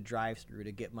going through the drive-thru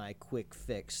to get my quick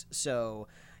fix. So...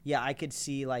 yeah, I could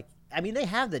see, they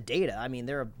have the data. I mean,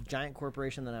 they're a giant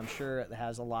corporation that I'm sure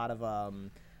has a lot of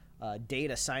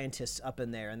data scientists up in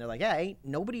there. And they're like, yeah,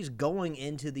 nobody's going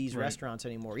into these restaurants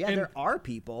anymore. Yeah, there are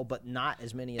people, but not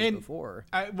as many as before.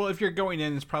 Well, if you're going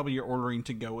in, it's probably you're ordering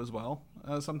to go as well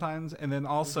sometimes. And then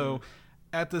also,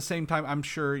 at the same time, I'm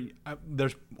sure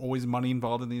there's always money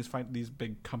involved in these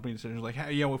big company decisions. Like,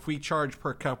 hey, if we charge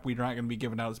per cup, we're not going to be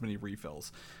giving out as many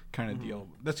refills kind of deal.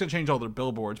 That's going to change all their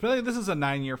billboards. But this is a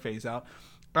 9-year phase out,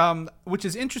 which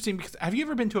is interesting because have you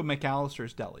ever been to a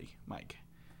McAllister's Deli, Mike?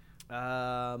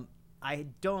 I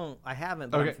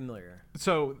haven't, but I'm familiar.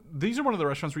 So these are one of the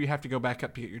restaurants where you have to go back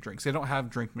up to get your drinks. They don't have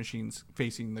drink machines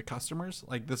facing the customers.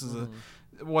 Like this is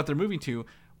what they're moving to.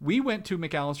 We went to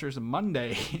McAllister's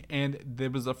Monday, and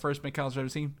it was the first McAllister's I've ever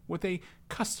seen with a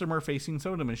customer-facing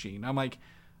soda machine. I'm like,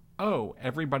 oh,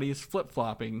 everybody is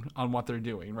flip-flopping on what they're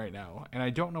doing right now. And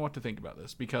I don't know what to think about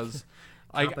this because...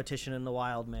 competition in the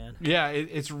wild, man. Yeah,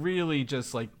 it's really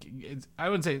just like... I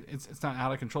wouldn't say it's not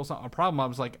out of control. It's not a problem. I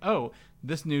was like, oh,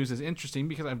 this news is interesting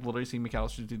because I've literally seen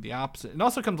McAllister's do the opposite. It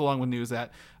also comes along with news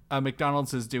that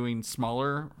McDonald's is doing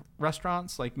smaller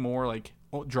restaurants, like more like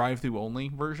drive-through only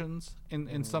versions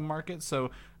in some markets.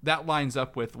 So that lines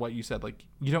up with what you said. Like,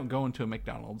 you don't go into a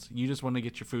McDonald's. You just want to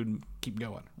get your food and keep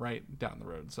going right down the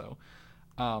road. So,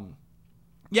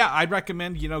 yeah, I'd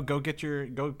recommend, go get your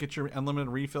unlimited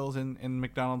refills in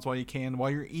McDonald's while you can, while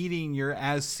you're eating your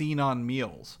as seen on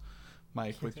meals,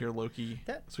 Mike, with your Loki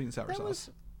sweet and sour sauce.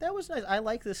 That was nice. I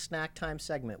like this snack time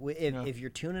segment. If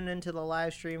you're tuning into the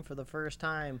live stream for the first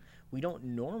time, we don't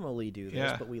normally do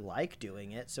this, but we like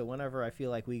doing it. So whenever I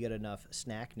feel like we get enough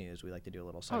snack news, we like to do a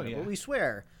little segment. But we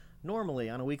swear, normally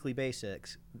on a weekly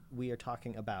basis, we are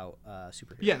talking about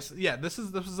superheroes. Yes, yeah. This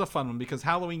is a fun one because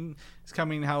Halloween is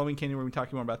coming. Halloween candy. We're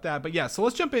talking more about that. But yeah, so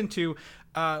let's jump into.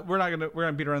 We're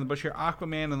gonna beat around the bush here.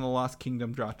 Aquaman and the Lost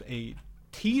Kingdom dropped a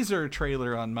teaser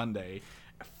trailer on Monday.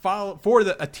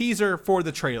 A teaser for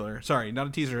the trailer. Sorry, not a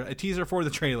teaser. A teaser for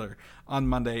the trailer on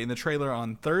Monday and the trailer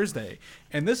on Thursday.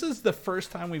 And this is the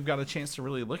first time we've got a chance to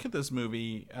really look at this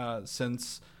movie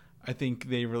since I think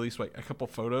they released a couple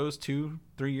photos 2-3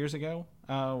 years ago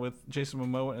with Jason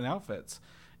Momoa and outfits.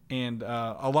 And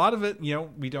a lot of it,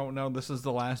 we don't know. This is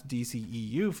the last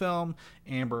DCEU film.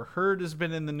 Amber Heard has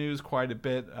been in the news quite a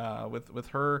bit with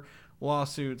her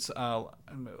lawsuits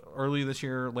early this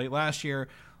year, late last year.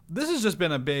 This has just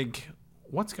been a big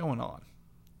what's going on,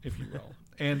 if you will.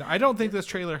 And I don't think this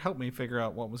trailer helped me figure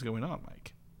out what was going on,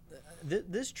 Mike.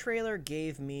 This trailer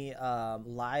gave me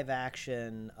live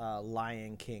action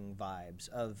Lion King vibes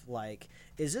of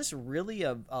is this really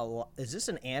is this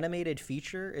an animated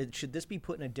feature? Should this be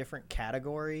put in a different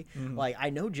category? Mm-hmm. I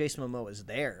know Jason Momoa is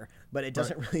there, but it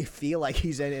doesn't really feel like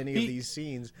he's in any of these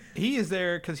scenes. He is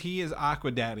there because he is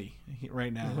Aqua Daddy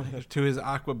right now to his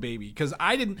Aqua baby. Because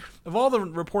of all the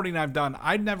reporting I've done,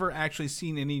 I'd never actually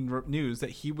seen any news that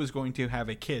he was going to have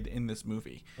a kid in this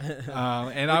movie.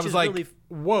 And I was like,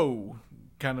 whoa.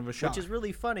 Kind of a shock. Which is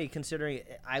really funny considering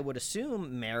I would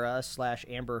assume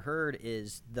Mara/Amber Heard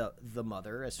is the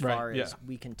mother as far as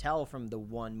we can tell from the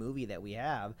one movie that we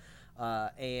have.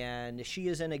 And she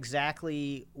is in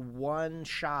exactly one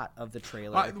shot of the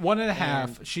trailer.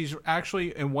 1.5. She's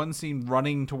actually in one scene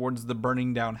running towards the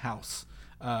burning down house.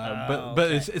 But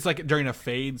it's like during a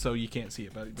fade, so you can't see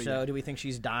it. But so do we think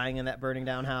she's dying in that burning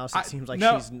down house? It seems like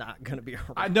she's not going to be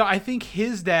around. No, I think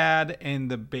his dad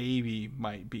and the baby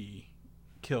might be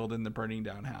killed in the burning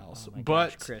down house. Oh my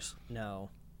gosh, Chris, no.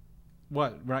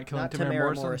 What? We're not killing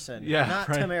Tamara Morrison. Yeah, not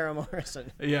right. Tamara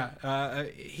Morrison. Yeah,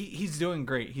 he's doing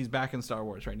great. He's back in Star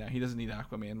Wars right now. He doesn't need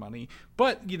Aquaman money.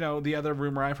 But the other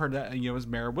rumor I've heard that is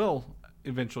Mara will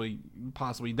eventually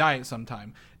possibly die at some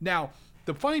time. Now,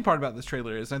 the funny part about this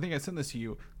trailer is, I think I sent this to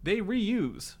you, they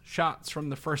reuse shots from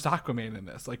the first Aquaman in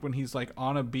this. Like when he's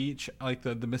on a beach, like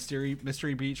the mystery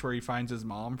beach where he finds his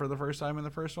mom for the first time in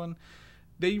the first one.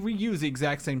 They reuse the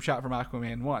exact same shot from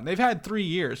Aquaman 1. They've had 4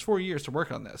 years to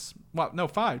work on this. Well, no,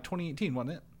 5, 2018,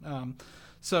 wasn't it?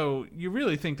 So you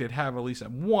really think they'd have at least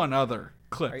one other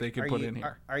clip they could put in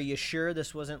here. Are you sure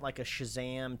this wasn't like a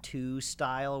Shazam 2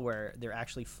 style where they're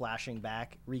actually flashing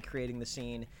back, recreating the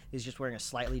scene? He's just wearing a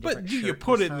slightly different shirt. But do you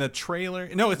put it in the trailer?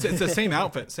 No, it's the same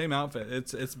outfit. Same outfit.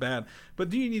 It's bad. But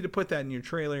do you need to put that in your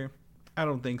trailer? I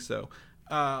don't think so.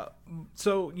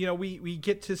 So we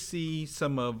get to see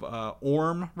some of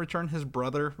Orm return, his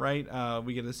brother, right?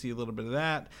 We get to see a little bit of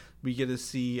that. We get to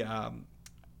see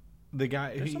the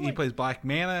guy he plays Black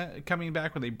Mana coming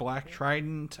back with a black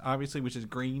trident, obviously, which is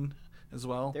green as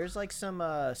well. There's some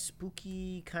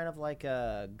spooky kind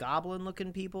of goblin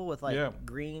looking people with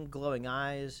green glowing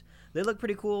eyes. They look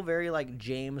pretty cool, very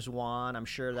James Wan. I'm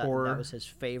sure that was his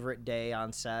favorite day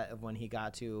on set of when he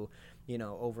got to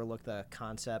overlook the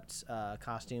concepts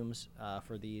costumes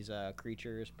for these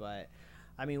creatures. But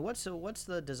I mean, what's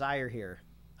the desire here?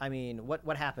 I mean,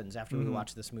 what happens after we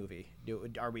watch this movie?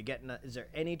 Are we getting? Is there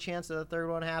any chance that the third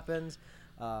one happens?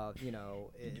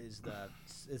 Is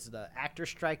the actor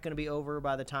strike going to be over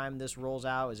by the time this rolls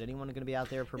out? Is anyone going to be out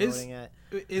there promoting it?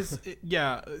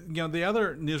 The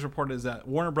other news report is that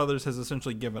Warner Brothers has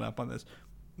essentially given up on this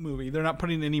movie. They're not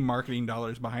putting any marketing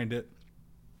dollars behind it.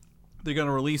 They're going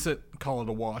to release it, call it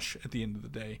a wash at the end of the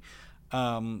day,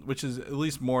 which is at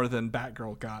least more than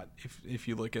Batgirl got if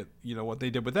you look at what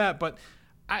they did with that. But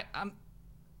I'm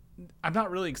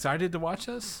not really excited to watch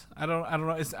this. I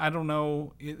don't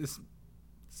know. It's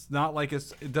not like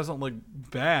it doesn't look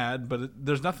bad, but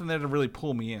there's nothing there to really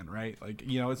pull me in, right?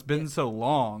 It's been so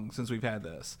long since we've had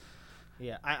this.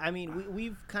 Yeah, I mean,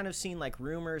 we've kind of seen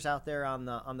rumors out there on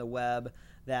the web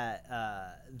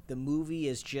that the movie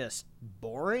is just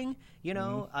boring.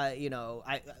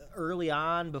 I early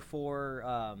on before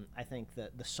I think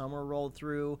the summer rolled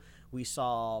through, we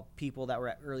saw people that were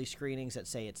at early screenings that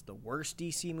say it's the worst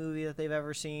DC movie that they've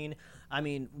ever seen. I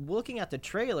mean, looking at the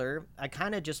trailer, I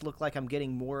kind of just look like I'm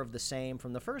getting more of the same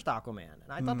from the first Aquaman.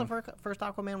 And I thought the first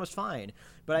Aquaman was fine.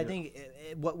 But I think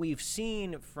what we've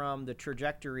seen from the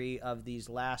trajectory of these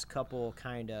last couple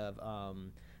kind of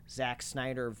Zack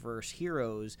Snyder verse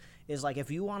heroes is like, if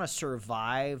you want to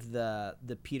survive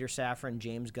the Peter Safran,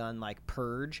 James Gunn like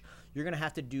purge, you're gonna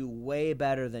have to do way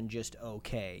better than just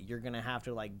okay. You're gonna have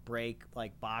to like break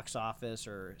like box office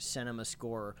or cinema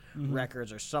score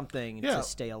records or something to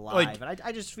stay alive. And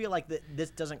I just feel like this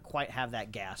doesn't quite have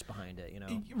that gas behind it,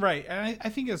 Right, and I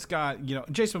think it's got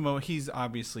Jason Momoa. He's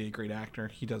obviously a great actor.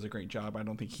 He does a great job. I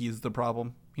don't think he's the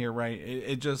problem here, right?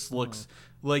 It just looks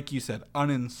like you said,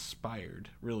 uninspired,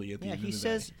 really. At the end of the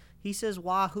day. He says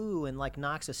 "wahoo" and like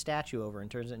knocks a statue over and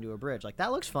turns it into a bridge. Like,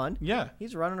 that looks fun. Yeah,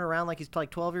 he's running around like he's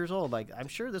like 12 years old. Like, I'm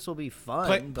sure this will be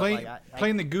fun.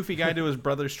 Playing the goofy guy to his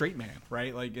brother, straight man,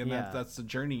 right? Like, and that's the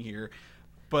journey here.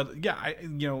 But yeah,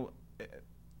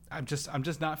 I'm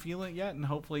just not feeling it yet, and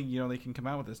hopefully they can come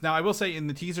out with this. Now, I will say in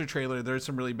the teaser trailer, there's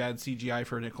some really bad CGI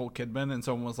for Nicole Kidman, and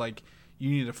someone was like, you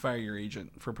need to fire your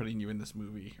agent for putting you in this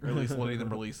movie, or at least letting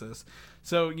them release this.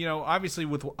 So, obviously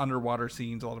with underwater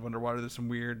scenes, a lot of underwater, there's some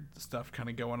weird stuff kind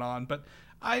of going on. But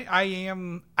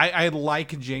I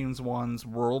like James Wan's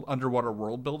underwater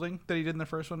world building that he did in the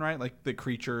first one, right? Like the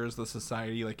creatures, the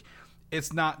society. Like,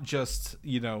 it's not just,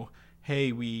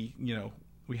 hey, we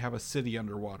have a city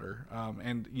underwater.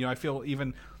 And I feel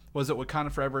even, was it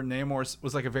Wakanda Forever? Namor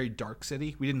was like a very dark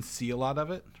city. We didn't see a lot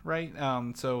of it, right?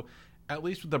 So at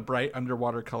least with the bright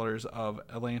underwater colors of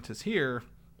Atlantis here,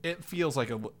 it feels like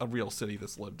a real city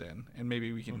that's lived in, and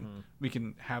maybe we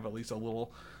can have at least a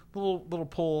little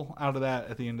pull out of that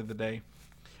at the end of the day.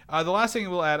 The last thing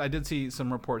we'll add, I did see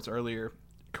some reports earlier,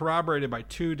 corroborated by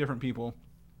two different people,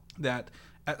 that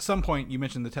at some point, you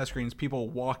mentioned the test screenings, people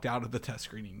walked out of the test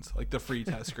screenings, like the free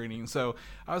test screenings. So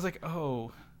I was like,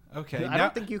 oh. Okay. I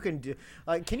don't think you can do.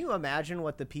 Can you imagine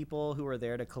what the people who are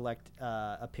there to collect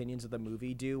opinions of the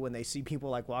movie do when they see people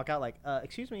like walk out? Like,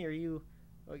 excuse me, you're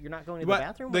not going to the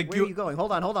bathroom? Like, where are you going?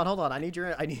 Hold on. I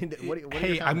need. What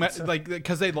hey, I'm like,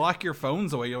 because they lock your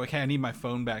phones away. You're like, hey, I need my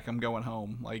phone back. I'm going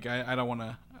home. Like, I don't want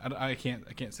to. I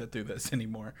can't sit through this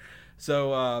anymore.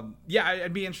 So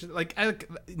I'd be interested. Like,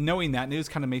 knowing that news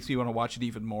kind of makes me want to watch it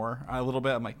even more a little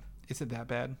bit. I'm like, is it that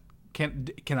bad?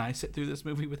 Can I sit through this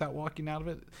movie without walking out of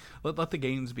it? Let the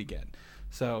games begin.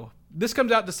 So this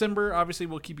comes out December. Obviously,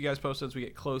 we'll keep you guys posted as we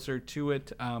get closer to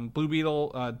it. Blue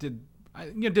Beetle did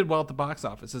well at the box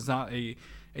office. It's not a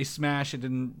smash. It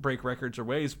didn't break records or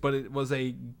waves, but it was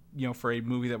for a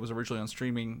movie that was originally on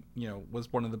streaming,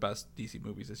 was one of the best DC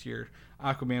movies this year.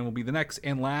 Aquaman will be the next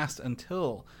and last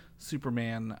until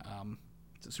Superman.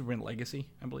 Superman Legacy,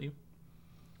 I believe.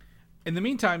 In the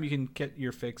meantime, you can get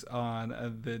your fix on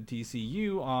the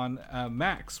DCU on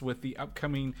Max with the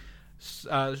upcoming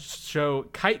show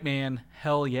Kite Man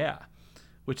Hell Yeah,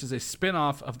 which is a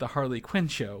spin-off of the Harley Quinn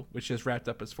show, which just wrapped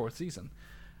up its 4th season.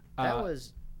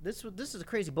 This is a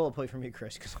crazy bullet point for me,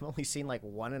 Chris, because I've only seen like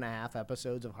 1.5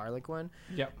 episodes of Harley Quinn.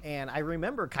 Yep. And I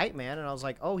remember Kite Man, and I was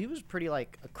like, oh, he was pretty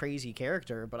like a crazy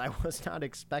character, but I was not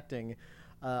expecting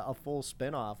a full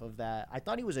spin-off of that. I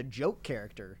thought he was a joke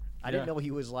character. I didn't know he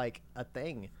was like a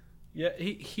thing. Yeah,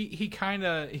 he kind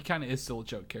of is still a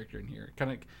joke character in here.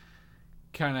 Kind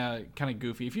of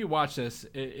goofy. If you watch this,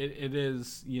 it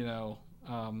is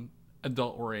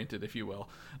adult oriented, if you will.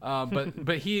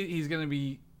 But he's gonna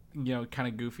be kind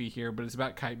of goofy here. But it's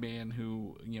about Kite Man,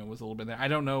 who was a little bit there. I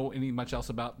don't know much else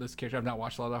about this character. I've not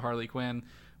watched a lot of Harley Quinn,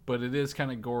 but it is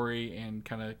kind of gory and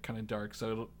kind of dark.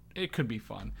 So it could be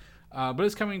fun. But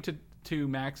it's coming to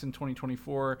Max in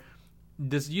 2024.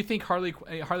 Do you think Harley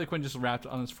Quinn just wrapped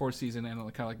on its 4th season and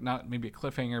kind of like not maybe a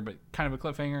cliffhanger, but kind of a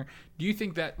cliffhanger? Do you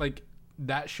think that like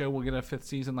that show will get a 5th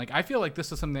season? Like, I feel like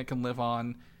this is something that can live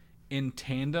on in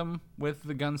tandem with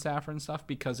the Gunn Safran stuff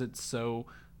because it's so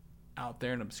out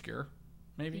there and obscure.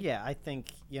 Maybe. Yeah, I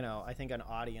think an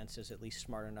audience is at least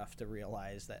smart enough to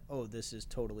realize that this is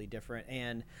totally different.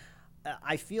 And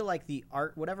I feel like the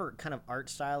art, whatever kind of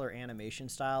art style or animation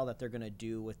style that they're gonna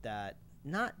do with that,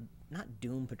 not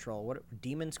Doom Patrol,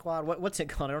 Demon Squad, what's it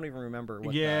called? I don't even remember.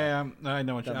 I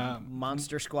know what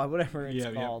Monster Squad, whatever it's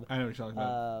called. I know what you're talking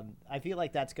about. I feel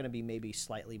like that's going to be maybe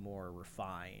slightly more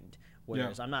refined.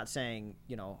 Whereas I'm not saying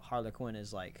Harley Quinn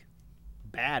is like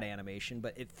bad animation,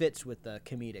 but it fits with the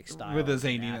comedic style. With the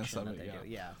zaniness of it,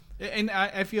 yeah. And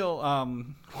I feel,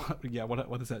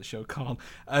 what is that show called?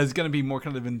 It's going to be more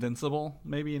kind of Invincible,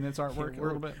 maybe, in its artwork a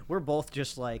little bit. We're both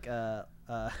just like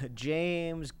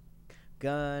James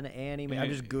Gunn anime. I'm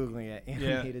just Googling it.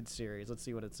 Animated series. Let's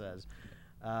see what it says.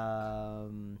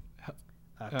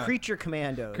 Creature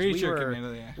Commandos.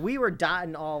 We were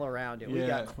dotting all around it. We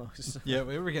got close. Yeah,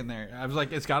 we were getting there. I was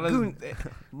like, it's got a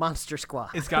Monster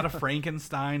Squad. It's got a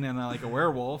Frankenstein and a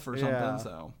werewolf or something.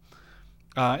 So,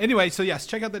 anyway, so yes,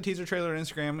 check out the teaser trailer on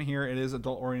Instagram. Here it is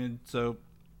adult oriented, so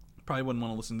probably wouldn't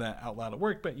want to listen to that out loud at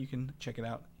work, but you can check it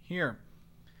out here.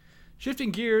 Shifting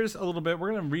gears a little bit,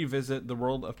 we're going to revisit the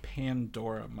world of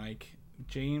Pandora, Mike.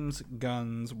 James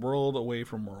Gunn's World Away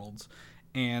from Worlds.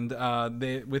 And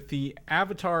with the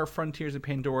Avatar Frontiers of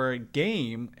Pandora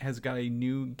game has got a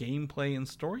new gameplay and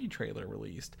story trailer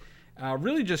released.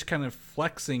 Really just kind of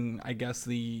flexing, I guess,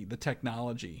 the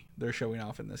technology they're showing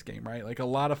off in this game, right? Like a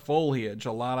lot of foliage,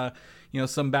 a lot of,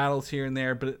 some battles here and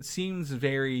there, but it seems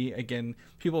very, again,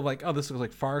 people are like, oh, this looks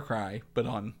like Far Cry, but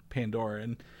on Pandora.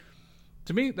 And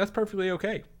to me, that's perfectly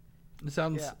okay. It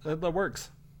sounds, that works.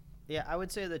 Yeah, I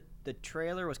would say that the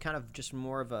trailer was kind of just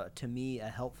more of a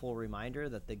helpful reminder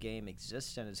that the game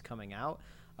exists and is coming out.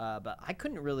 But I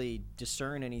couldn't really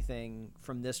discern anything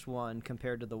from this one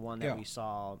compared to the one that we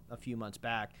saw a few months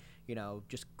back.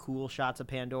 Just cool shots of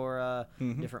Pandora,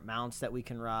 different mounts that we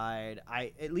can ride.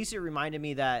 At least it reminded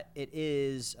me that it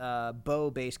is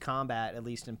bow-based combat, at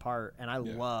least in part, and I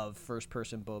love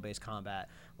first-person bow-based combat.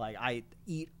 Like, I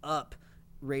eat up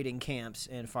raiding camps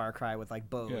in Far Cry with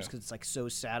bows because it's so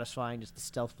satisfying just to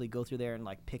stealthily go through there and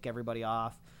pick everybody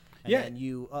off. And then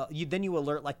you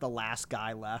alert the last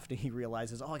guy left, and he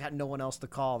realizes, I got no one else to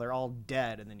call. They're all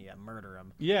dead, and then you murder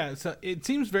them. Yeah, so it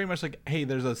seems very much like, hey,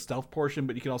 there's a stealth portion,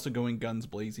 but you can also go in guns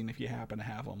blazing if you happen to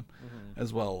have them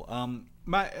as well.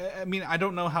 I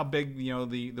don't know how big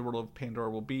the world of Pandora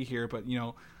will be here, but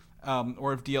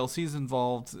or if DLC is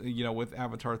involved, with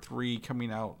Avatar 3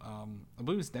 coming out, I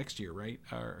believe it's next year, right?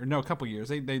 Or no, a couple years.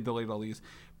 They delayed all these.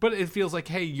 But it feels like,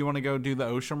 hey, you want to go do the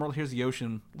Ocean World? Here's the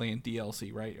Ocean Land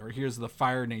DLC, right? Or here's the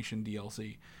Fire Nation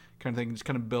DLC kind of thing. Just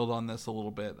kind of build on this a little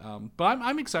bit. But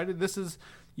I'm excited. This is,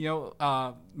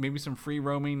 maybe some free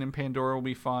roaming in Pandora will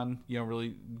be fun.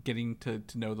 Really getting to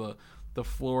know the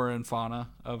flora and fauna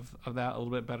of that a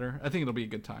little bit better. I think it'll be a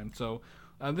good time. So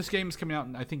this game is coming out,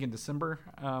 I think, in December,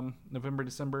 November,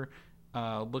 December.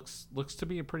 Looks to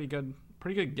be a pretty good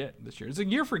get this year. It's a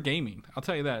year for gaming, I'll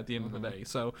tell you that at the end of the day.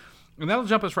 So, and that'll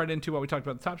jump us right into what we talked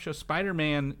about at the top show,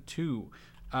 Spider-Man 2,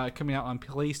 coming out on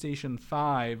PlayStation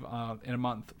 5 in a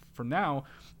month from now.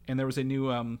 And there was a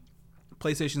new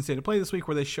PlayStation State of Play this week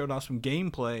where they showed off some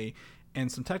gameplay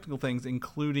and some technical things,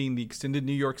 including the extended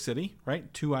New York City,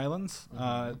 right? 2 islands.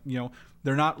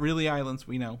 They're not really islands.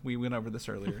 We know. We went over this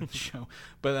earlier in the show.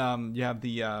 But you have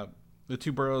the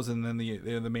 2 boroughs and then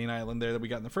the main island there that we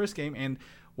got in the first game. And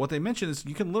what they mentioned is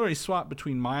you can literally swap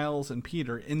between Miles and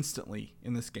Peter instantly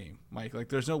in this game, Mike.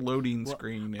 There's no loading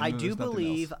screen. And I do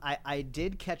believe I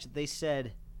did catch they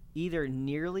said either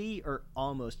nearly or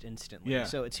almost instantly. Yeah.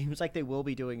 So it seems like they will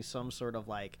be doing some sort of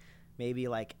maybe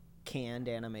canned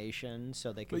animation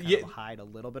so they can kind of hide a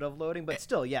little bit of loading, but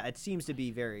still, it seems to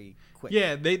be very quick.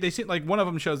 Yeah, they seem one of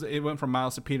them shows it went from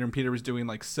Miles to Peter, and Peter was doing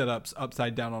sit-ups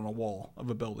upside down on a wall of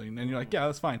a building, and you're like, yeah,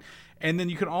 that's fine. And then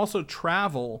you can also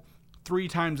travel 3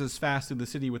 times as fast through the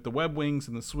city with the web wings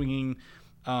and the swinging,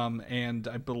 and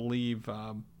I believe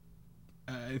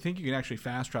I think you can actually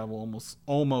fast travel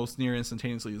almost near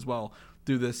instantaneously as well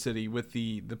through this city with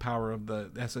the power of the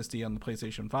SSD on the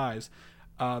PlayStation 5s.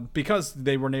 Because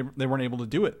they weren't able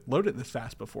to load it this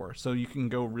fast before, so you can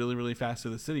go really, really fast to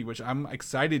the city, which I'm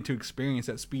excited to experience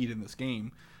that speed in this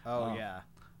game.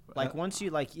 Once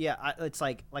you it's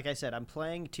like I said, I'm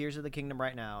playing Tears of the Kingdom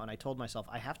right now, and I told myself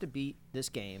I have to beat this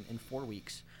game in 4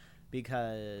 weeks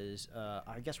because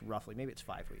I guess roughly maybe it's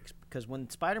 5 weeks, because when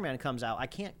Spider-Man comes out, I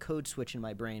can't code switch in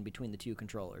my brain between the 2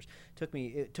 controllers.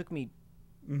 It took me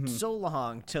so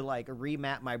long to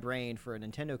remap my brain for a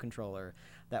Nintendo controller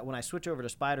that when I switch over to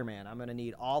Spider-Man, I'm going to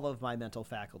need all of my mental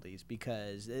faculties,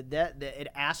 because it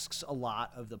asks a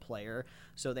lot of the player,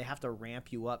 so they have to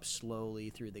ramp you up slowly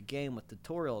through the game with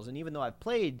tutorials. And even though I've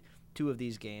played 2 of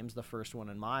these games, the first one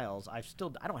and Miles, I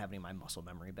don't have any of my muscle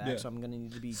memory back, so I'm going to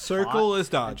need to be circle is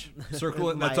dodge.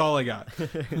 Circle it, that's all I got.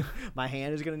 My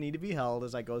hand is going to need to be held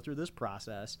as I go through this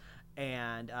process,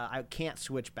 and I can't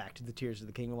switch back to the Tears of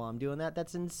the Kingdom while I'm doing that.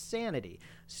 That's insanity.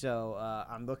 So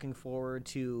I'm looking forward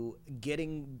to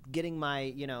getting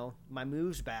my my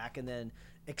moves back, and then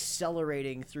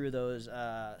accelerating through those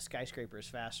skyscrapers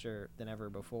faster than ever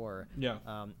before. Yeah.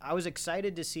 I was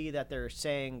excited to see that they're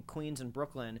saying Queens and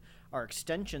Brooklyn are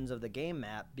extensions of the game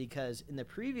map, because in the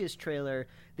previous trailer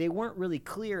they weren't really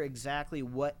clear exactly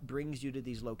what brings you to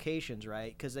these locations,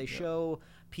 right? Because they show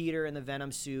Peter in the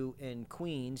Venom suit in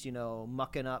Queens,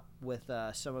 mucking up with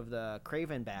some of the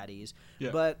Kraven baddies. Yeah.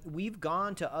 But we've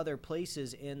gone to other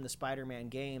places in the Spider-Man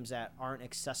games that aren't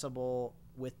accessible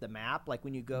with the map. Like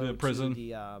when you go to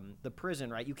the prison,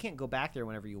 right? You can't go back there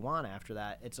whenever you want after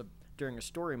that. It's during a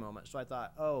story moment. So I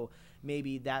thought,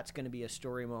 maybe that's going to be a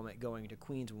story moment going to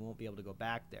Queens, and we won't be able to go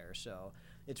back there. So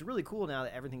it's really cool now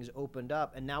that everything's opened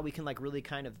up, and now we can really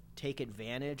kind of take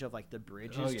advantage of the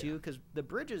bridges too, because the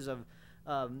bridges of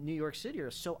New York City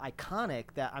are so iconic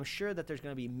that I'm sure that there's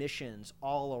going to be missions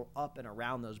all up and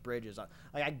around those bridges.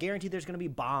 I guarantee there's going to be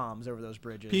bombs over those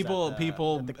bridges. People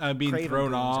being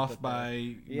thrown off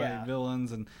by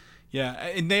villains, and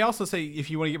and they also say if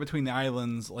you want to get between the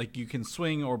islands, you can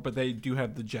swing, but they do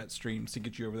have the jet streams to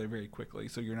get you over there very quickly,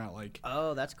 so you're not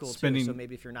that's cool too. So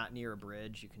maybe if you're not near a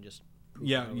bridge, you can just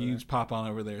you just pop on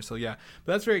over there. So but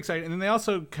that's very exciting. And then they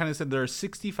also kind of said there are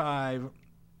 65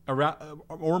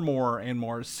 or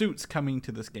more suits coming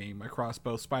to this game across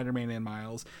both Spider-Man and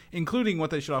Miles, including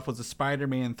what they showed off was a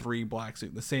Spider-Man 3 black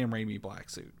suit, the Sam Raimi black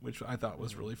suit, which I thought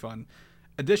was really fun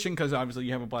addition, because obviously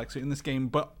you have a black suit in this game,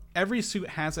 but every suit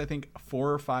has, I think,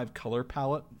 4 or 5 color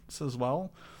palettes as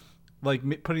well,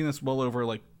 putting this well over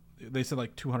they said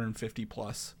 250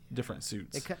 plus different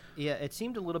suits. It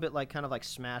seemed a little bit like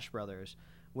Smash Brothers,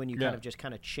 when you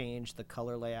kind of change the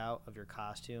color layout of your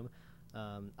costume.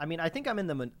 I think I'm in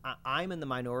the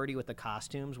minority with the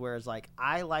costumes, whereas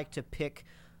I like to pick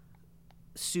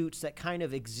suits that kind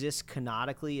of exist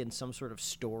canonically in some sort of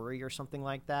story or something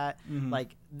like that. Mm-hmm.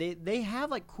 They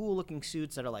have cool looking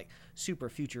suits that are super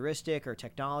futuristic or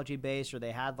technology based, or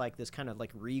they had this kind of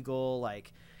regal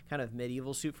kind of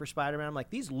medieval suit for Spider-Man. I'm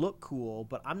these look cool,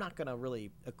 but I'm not gonna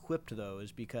really equip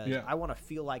those because I want to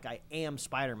feel like I am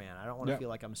Spider-Man. I don't want to feel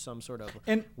like I'm some sort of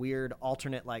weird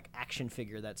alternate action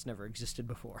figure that's never existed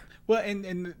before. Well,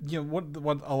 and what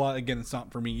a lot, again, it's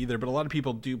not for me either, but a lot of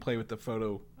people do play with the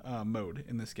photo mode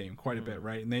in this game quite a bit,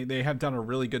 right? And they have done a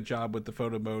really good job with the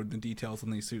photo mode and the details on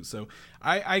these suits. So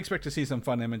I expect to see some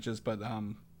fun images, but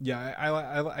I'm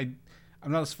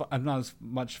not as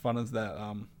much fun as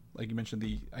that. Like you mentioned,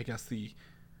 the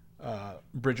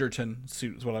Bridgerton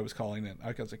suit is what I was calling it.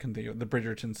 I guess I couldn't think of the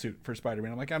Bridgerton suit for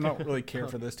Spider-Man. I don't really care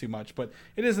for this too much, but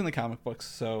it is in the comic books,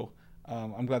 so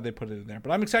I'm glad they put it in there.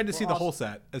 But I'm excited to see the whole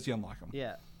set as you unlock them.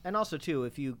 Yeah. And also too,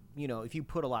 if you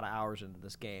put a lot of hours into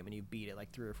this game and you beat it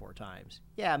 3 or 4 times,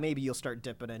 maybe you'll start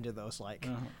dipping into those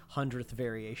 100th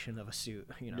variation of a suit.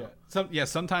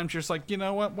 Sometimes you're just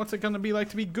what's it going to be like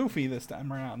to be Goofy this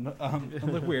time around? It'll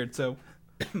look weird. So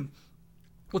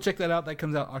we'll check that out. That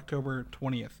comes out October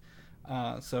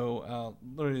 20th. So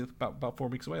literally about 4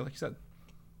 weeks away, like you said.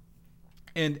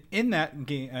 And in that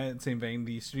game, same vein,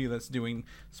 the studio that's doing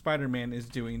Spider-Man is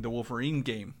doing the Wolverine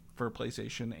game for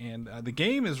PlayStation, and the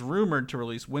game is rumored to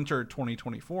release winter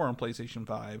 2024 on PlayStation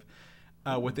 5,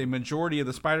 with a majority of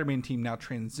the Spider-Man team now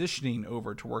transitioning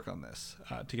over to work on this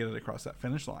to get it across that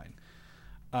finish line.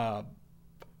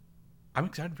 I'm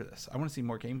excited for this. I want to see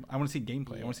more game. I want to see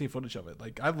gameplay. I want to see footage of it.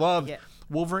 I loved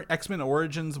Wolverine, X-Men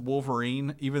Origins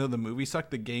Wolverine. Even though the movie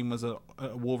sucked, the game was a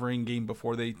Wolverine game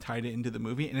before they tied it into the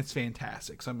movie, and it's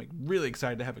fantastic. So I'm really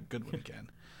excited to have a good one again.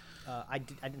 I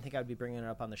didn't think I would be bringing it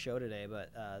up on the show today,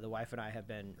 but the wife and I have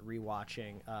been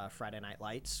rewatching Friday Night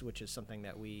Lights, which is something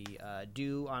that we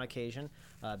do on occasion,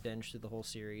 binge through the whole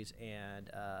series. And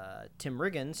Tim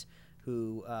Riggins,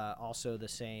 who also the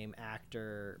same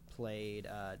actor played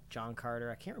John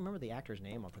Carter. I can't remember the actor's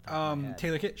name off the top of my head.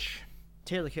 Taylor Kitsch.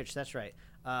 Taylor Kitsch, that's right.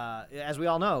 As we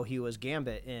all know, he was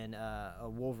Gambit in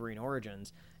Wolverine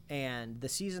Origins. And the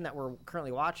season that we're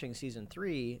currently watching, season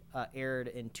 3, aired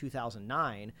in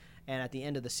 2009. And at the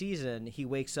end of the season, he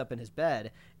wakes up in his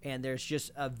bed, and there's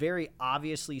just a very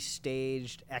obviously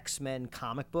staged X-Men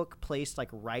comic book placed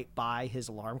right by his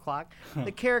alarm clock.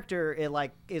 The character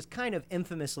is kind of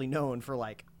infamously known for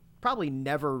probably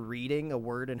never reading a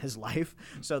word in his life.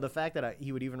 So the fact that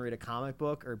he would even read a comic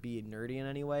book or be nerdy in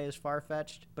any way is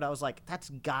far-fetched. But I was that's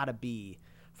gotta be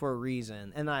for a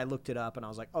reason. And then I looked it up, and I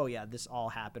was oh yeah, this all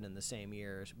happened in the same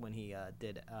year when he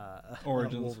did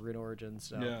Wolverine Origins.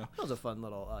 So that was a fun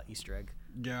little Easter egg.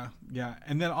 Yeah.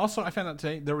 And then also I found out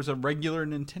today there was a regular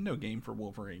Nintendo game for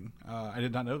Wolverine. I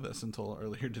did not know this until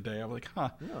earlier today. I was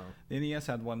the NES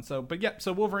had one. So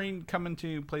Wolverine coming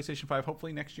to PlayStation 5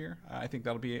 hopefully next year. I think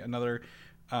that'll be another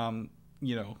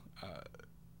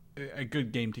a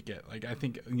good game to get. Like I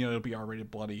think it'll be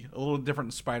R-rated, bloody, a little different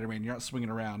than Spider-Man. You're not swinging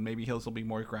around. Maybe he'll still be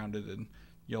more grounded and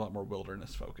a lot more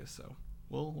wilderness focus. So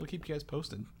we'll keep you guys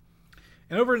posted.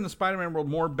 And over in the Spider-Man world,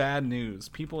 more bad news.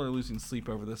 People are losing sleep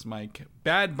over this, Mike.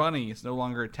 Bad Bunny is no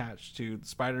longer attached to the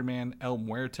Spider-Man El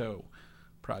Muerto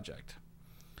project.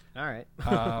 All right.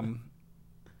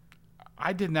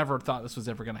 I never thought this was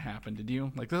ever going to happen. Did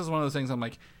you? Like, this is one of those things I'm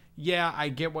like, yeah, I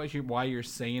get why you're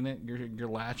saying it. You're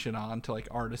latching on to like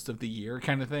Artist of the Year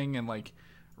kind of thing and like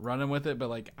running with it. But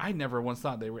like, I never once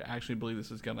thought they would actually believe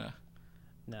this was gonna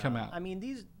come out. I mean,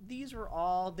 these were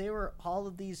all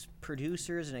of these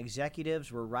producers and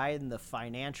executives were riding the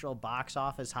financial box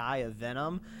office high of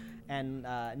Venom, and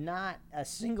not a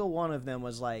single one of them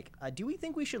was like, do we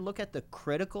think we should look at the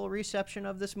critical reception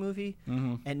of this movie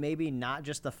and maybe not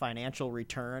just the financial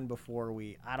return before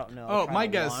we, I don't know,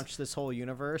 launch this whole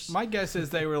universe? My guess is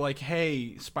they were like,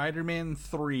 hey, Spider-Man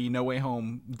 3 No Way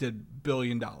Home did $1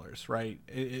 billion, right?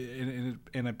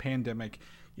 In a pandemic.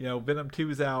 Venom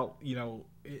 2's out,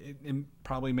 it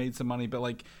probably made some money, but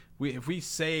like if we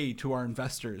say to our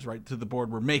investors, right, to the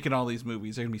board, we're making all these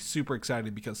movies, they're gonna be super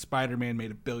excited because Spider-Man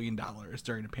made $1 billion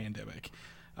during a pandemic.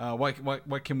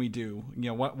 What can we do?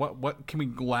 What can we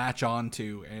latch on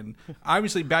to? And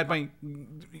obviously Bad Bunny,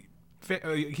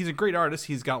 he's a great artist.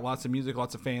 He's got lots of music,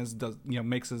 lots of fans, does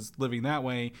makes his living that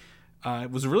way.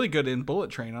 It was really good in Bullet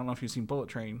Train. I don't know if you've seen Bullet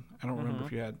Train. I don't remember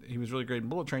if you had. He was really great in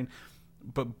Bullet Train.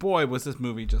 But boy, was this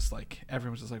movie just like,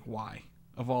 everyone's just like, why?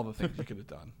 Of all the things you could have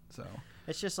done. So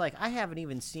it's just like, I haven't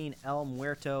even seen El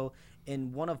Muerto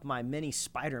in one of my many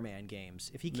Spider-Man games.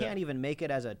 If he can't even make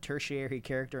it as a tertiary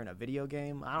character in a video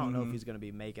game, I don't know if he's going to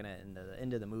be making it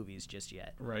into the movies just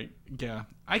yet. Right. Yeah.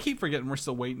 I keep forgetting we're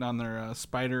still waiting on their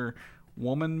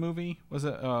Spider-Woman movie. Was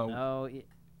it?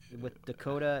 With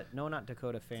Dakota. No, not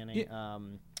Dakota Fanning.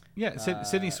 Yeah,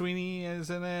 Sydney Sweeney is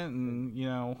in it, and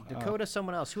Dakota,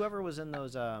 someone else, whoever was in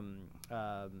those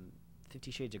 50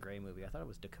 Shades of Grey movie. I thought it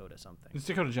was Dakota something. It's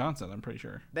Dakota Johnson, I'm pretty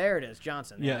sure. There it is,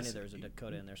 Johnson. Yes. I knew there was a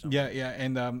Dakota in there somewhere. Yeah,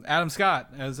 and Adam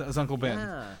Scott as Uncle Ben.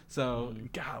 Yeah. So,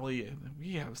 golly,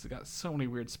 we have got so many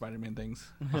weird Spider-Man things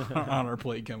on our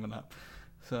plate coming up.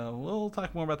 So we'll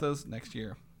talk more about those next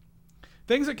year.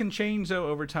 Things that can change, though,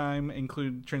 over time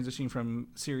include transitioning from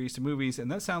series to movies,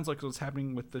 and that sounds like what's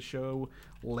happening with the show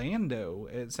Lando.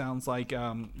 It sounds like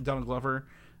Donald Glover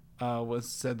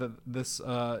said that this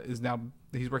is now,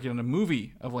 he's working on a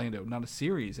movie of Lando, not a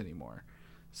series anymore.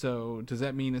 So does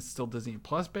that mean it's still Disney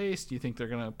Plus based? Do you think they're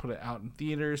going to put it out in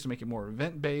theaters to make it more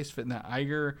event based, fit in that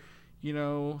Iger,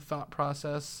 thought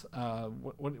process?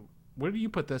 Where do you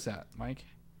put this at, Mike?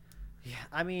 Yeah,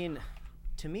 I mean,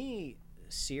 to me,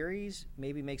 series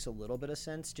maybe makes a little bit of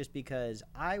sense, just because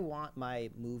I want my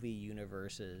movie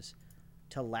universes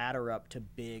to ladder up to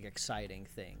big, exciting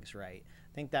things, right?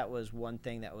 I think that was one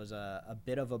thing that was a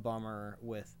bit of a bummer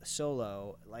with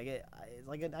Solo. I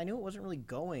knew it wasn't really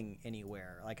going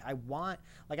anywhere.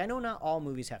 I know not all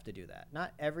movies have to do that.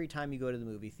 Not every time you go to the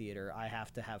movie theater, I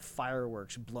have to have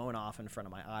fireworks blown off in front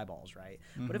of my eyeballs, right?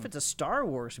 Mm-hmm. But if it's a Star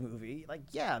Wars movie,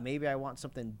 maybe I want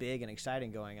something big and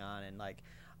exciting going on, and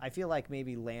I feel like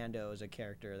maybe Lando is a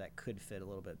character that could fit a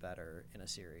little bit better in a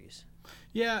series.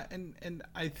 Yeah, and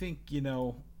I think,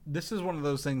 this is one of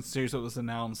those series that was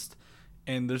announced,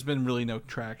 and there's been really no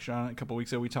traction on it. A couple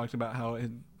weeks ago, we talked about how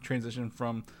it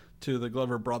transitioned to the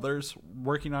Glover brothers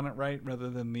working on it, right,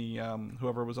 rather than the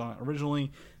whoever was on it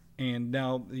originally. And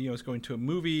now, it's going to a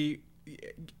movie.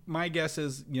 My guess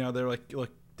is, they're like, look,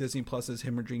 Disney Plus is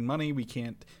hemorrhaging money. We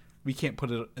can't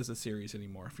put it as a series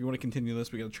anymore. If you want to continue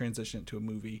this, we got to transition it to a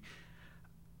movie.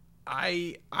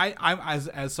 I'm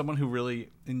as someone who really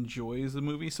enjoys the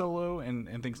movie Solo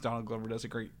and thinks Donald Glover does a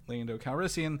great Lando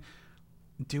Calrissian.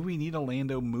 Do we need a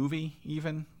Lando movie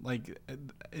even?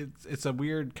 It's a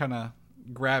weird kind of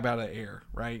grab out of air,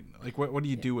 right? What do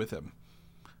you do with him?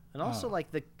 And also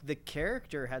the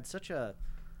character had such a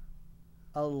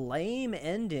lame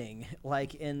ending,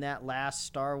 in that last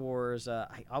Star Wars.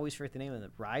 I always forget the name of it.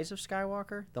 Rise of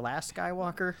Skywalker, the last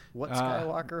Skywalker. What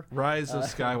Skywalker? Rise of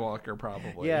Skywalker,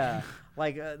 probably. Yeah,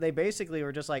 they basically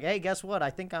were just like, "Hey, guess what? I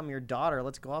think I'm your daughter.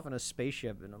 Let's go off in a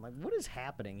spaceship." And I'm like, "What is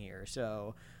happening here?"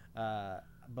 So,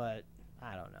 but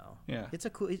I don't know. Yeah, it's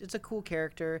a cool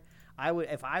character.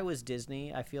 If I was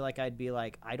Disney, I feel like I'd be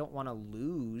like, I don't want to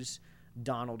lose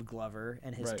Donald Glover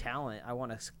and his talent. I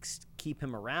want to keep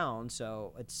him around,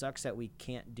 so it sucks that we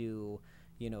can't do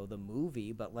the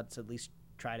movie, but let's at least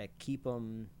try to keep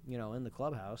him in the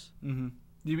clubhouse. Mm-hmm.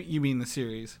 You mean the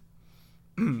series?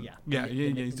 Yeah,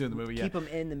 he's doing the movie. Keep him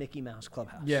in the Mickey Mouse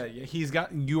clubhouse. Yeah,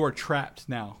 you are trapped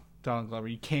now, Donald Glover.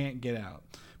 You can't get out.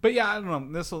 But yeah, I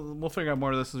don't know. We'll figure out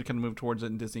more of this as we kind of move towards it,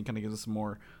 and Disney kind of gives us some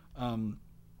more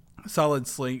solid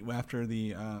slate after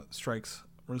the strikes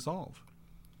resolve.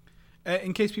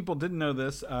 In case people didn't know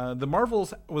this, The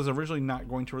Marvels was originally not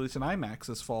going to release in IMAX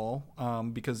this fall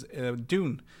because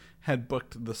Dune had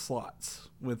booked the slots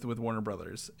with Warner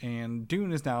Brothers, and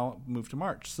Dune is now moved to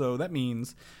March. So that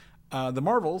means The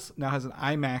Marvels now has an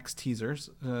IMAX teasers,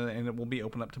 and it will be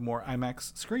opened up to more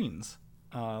IMAX screens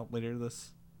later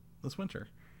this winter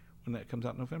when that comes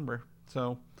out in November.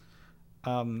 So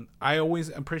I will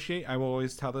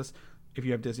always tell this, if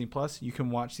you have Disney Plus, you can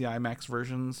watch the IMAX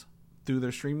versions through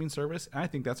their streaming service. And I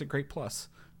think that's a great plus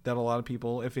that a lot of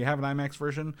people, if you have an IMAX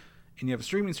version and you have a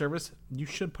streaming service, you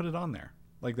should put it on there.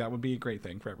 Like, that would be a great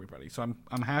thing for everybody. So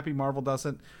I'm happy Marvel does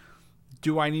it.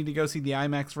 Do I need to go see the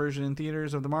IMAX version in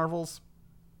theaters of the Marvels?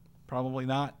 Probably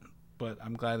not, but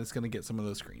I'm glad it's going to get some of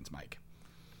those screens, Mike.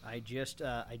 I just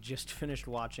finished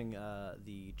watching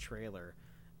the trailer,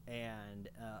 and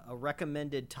a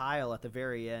recommended tile at the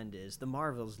very end is the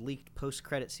Marvels leaked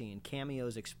post-credit scene,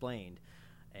 cameos explained.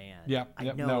 And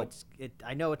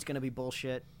I know it's going to be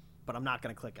bullshit, but I'm not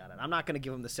going to click on it. I'm not going to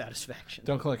give them the satisfaction.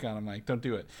 Don't click on it, Mike. Don't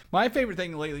do it. My favorite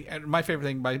thing lately,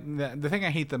 the thing I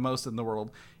hate the most in the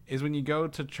world is when you go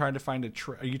to try to find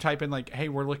you type in like, hey,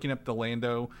 we're looking up the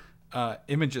Lando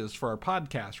images for our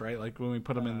podcast, right? Like when we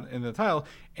put them in the title,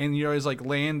 and you're always like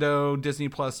Lando Disney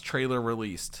Plus trailer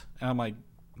released. And I'm like,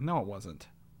 no, it wasn't.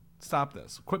 Stop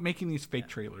this. Quit making these fake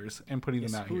trailers and putting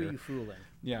them out here. Who are you fooling?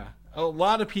 Yeah. A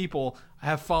lot of people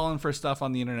have fallen for stuff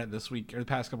on the internet this week or the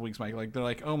past couple weeks, Mike. Like, they're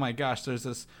like, oh my gosh, there's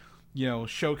this,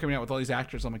 show coming out with all these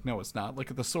actors. I'm like, no, it's not. Look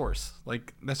at the source.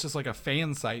 Like, that's just like a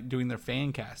fan site doing their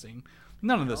fan casting.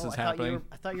 None of this is happening.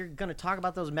 I thought you were going to talk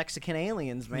about those Mexican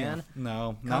aliens, man. Yeah.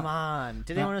 No. Come on.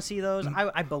 Did anyone see those?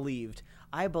 I believed.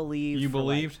 You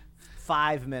believed? Like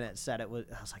 5 minutes that it was.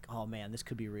 I was like, oh man, this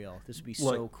could be real. This would be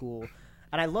so cool.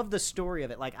 And I love the story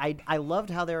of it. Like, I loved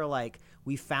how they were like,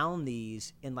 we found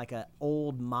these in like an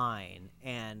old mine,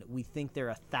 and we think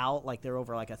they're they're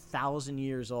over like 1,000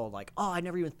 years old. Like, oh, I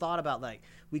never even thought about like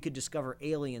we could discover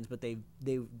aliens, but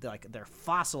they're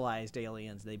fossilized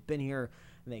aliens. They've been here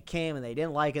and they came and they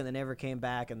didn't like it and they never came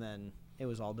back, and then it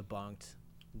was all debunked.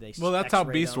 That's how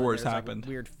Beast Wars happened. Like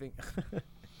weird thing.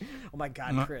 Oh my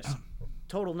God, Chris.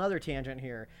 Total another tangent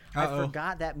here. I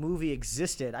forgot that movie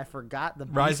existed. I forgot the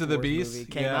Rise of the Beast movie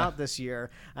came out this year,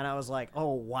 and I was like,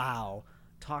 oh wow,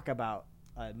 talk about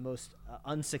a most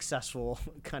unsuccessful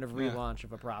kind of relaunch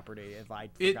of a property. If I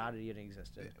forgot it even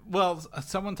existed. Well,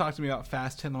 someone talked to me about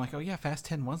Fast 10. I'm like, oh yeah, Fast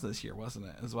 10 was this year, wasn't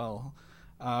it? As well.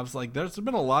 I was like, there's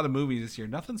been a lot of movies this year.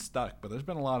 Nothing stuck, but there's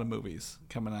been a lot of movies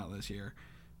coming out this year,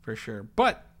 for sure.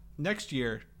 But next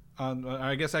year,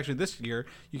 I guess actually this year,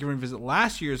 you can revisit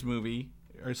last year's movie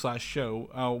or /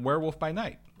 show, Werewolf by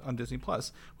Night on Disney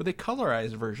Plus, with a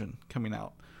colorized version coming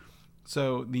out.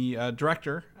 So the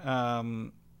director,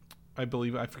 I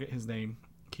believe, I forget his name,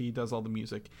 he does all the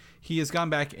music. He has gone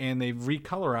back and they've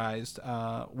recolorized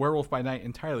Werewolf by Night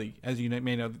entirely. As you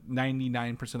may know,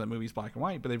 99% of the movie is black and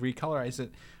white, but they've recolorized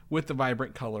it with the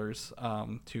vibrant colors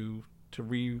to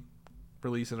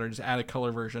re-release it or just add a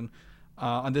color version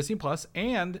on Disney Plus.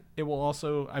 And it will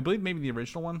also, I believe maybe the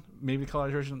original one, maybe the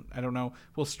colorized version, I don't know,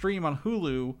 will stream on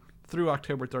Hulu through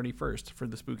October 31st for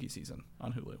the spooky season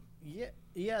on Hulu.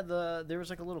 Yeah. There was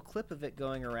like a little clip of it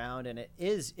going around, and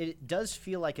it does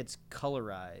feel like it's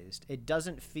colorized. It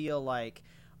doesn't feel like,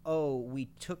 oh, we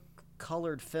took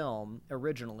colored film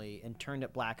originally and turned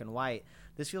it black and white.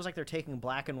 This feels like they're taking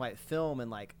black and white film and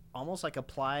like almost like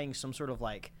applying some sort of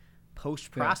like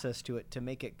post process to it to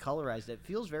make it colorized. It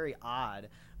feels very odd,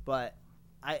 but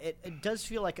it does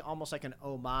feel like almost like an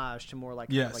homage to more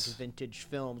like like vintage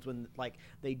films when like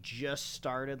they just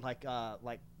started like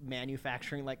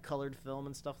manufacturing like colored film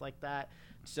and stuff like that.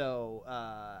 So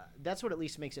that's what at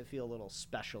least makes it feel a little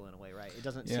special in a way, right? It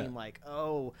doesn't seem like,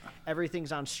 oh,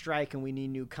 everything's on strike and we need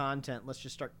new content. Let's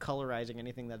just start colorizing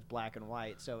anything that's black and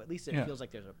white. So at least it feels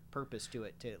like there's a purpose to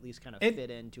it to at least kind of fit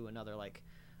into another like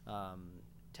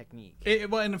technique.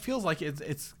 And it feels like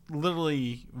it's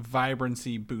literally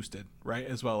vibrancy boosted, right?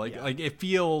 As well, like it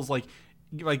feels like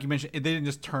you mentioned, they didn't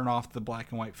just turn off the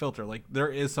black and white filter. Like there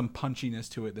is some punchiness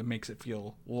to it that makes it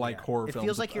feel like horror films. It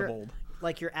feels like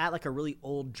you're at like a really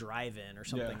old drive-in or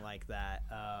something like that.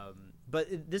 But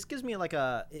this gives me like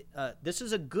this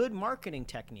is a good marketing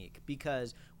technique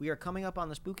because we are coming up on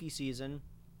the spooky season.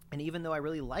 And even though I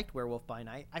really liked Werewolf by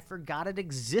Night, I forgot it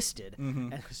existed.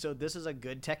 Mm-hmm. And so this is a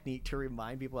good technique to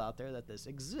remind people out there that this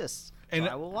exists. So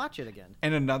I will watch it again.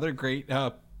 And another great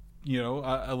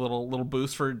a little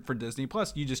boost for Disney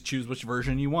Plus. You just choose which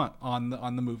version you want on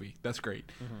the movie. That's great.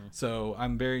 Mm-hmm. So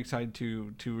I'm very excited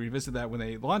to revisit that when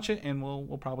they launch it, and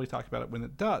we'll probably talk about it when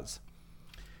it does.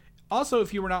 Also,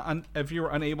 if you were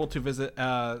unable to visit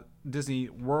Disneyland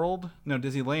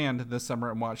this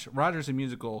summer and watch Rogers the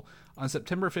Musical on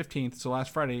September 15th, so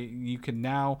last Friday, you can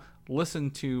now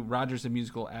listen to Rogers the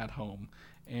Musical at home.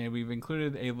 And we've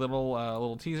included a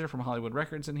little teaser from Hollywood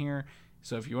Records in here.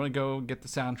 So if you want to go get the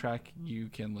soundtrack, you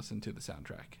can listen to the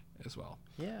soundtrack as well.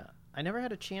 Yeah. I never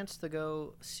had a chance to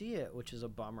go see it, which is a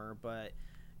bummer, but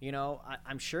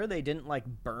I'm sure they didn't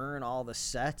burn all the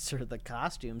sets or the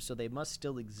costumes, so they must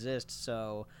still exist.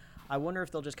 So I wonder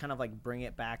if they'll just kind of bring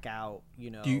it back out,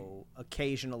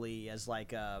 occasionally as not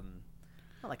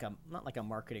like a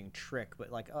marketing trick, but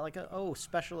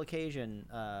special occasion.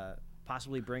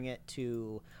 Possibly bring it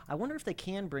to. I wonder if they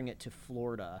can bring it to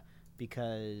Florida,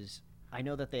 because I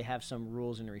know that they have some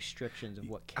rules and restrictions of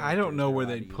what. I don't know where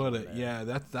they'd put it. Yeah,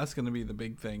 that's going to be the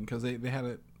big thing, because they had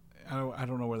it. I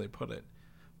don't know where they put it.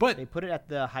 But they put it at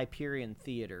the Hyperion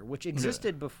Theater, which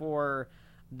existed before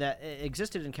that. It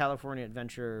existed in California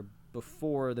Adventure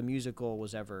before the musical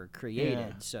was ever created.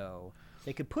 Yeah. So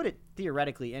they could put it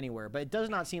theoretically anywhere, but it does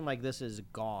not seem like this is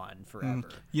gone forever.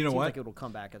 You know it seems what? Like it will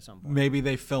come back at some point. Maybe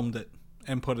they filmed it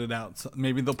and put it out. So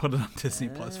maybe they'll put it on Disney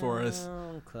Plus for us.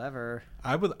 Clever.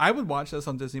 I would watch this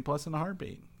on Disney Plus in a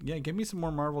heartbeat. Yeah, give me some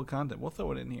more Marvel content. We'll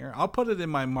throw it in here. I'll put it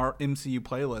in my MCU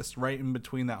playlist right in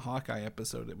between that Hawkeye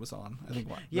episode it was on. I think.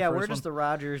 Where does the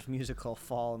Rogers musical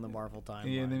fall in the Marvel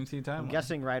timeline? Yeah, the MCU timeline. I'm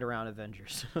guessing right around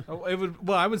Avengers. I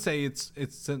would say it's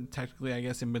technically, I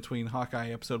guess, in between Hawkeye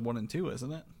episode 1 and 2,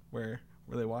 isn't it? Where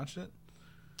they watched it.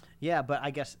 Yeah, but I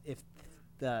guess if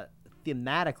the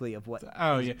thematically of what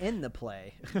is in the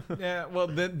play. Yeah, well,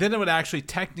 then it would actually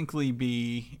technically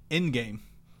be in-game,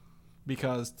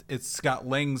 because it's Scott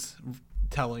Lang's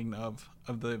telling of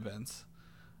the events.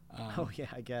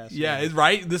 I guess. Yeah, it's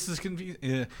right. This is confusing.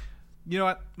 Yeah. You know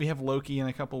what? We have Loki in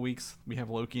a couple weeks. Mike.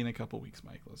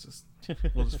 We'll just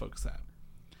focus that.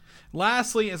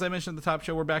 Lastly, as I mentioned at the top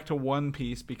show, we're back to One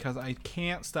Piece, because I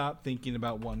can't stop thinking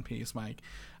about One Piece, Mike.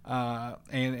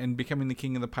 And becoming the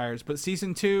king of the pirates. But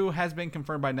season 2 has been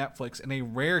confirmed by Netflix in a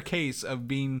rare case of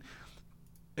being,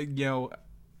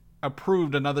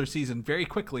 approved another season very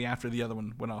quickly after the other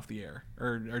one went off the air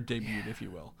or debuted, if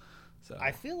you will. So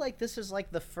I feel like this is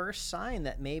the first sign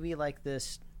that maybe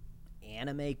this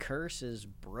anime curse is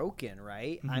broken,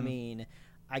 right? Mm-hmm. I mean,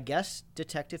 I guess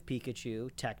Detective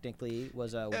Pikachu technically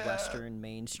was a Western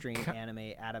mainstream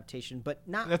anime adaptation, but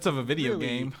not. That's of a video really,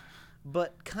 game.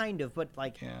 But kind of,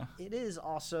 It is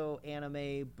also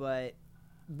anime, but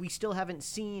we still haven't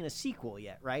seen a sequel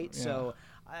yet, right? Yeah. So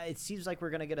it seems like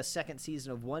we're going to get a second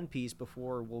season of One Piece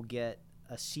before we'll get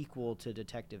a sequel to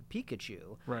Detective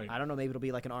Pikachu. Right. I don't know, maybe it'll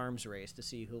be like an arms race to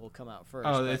see who will come out first.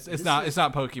 Oh, it's not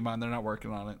Pokemon. They're not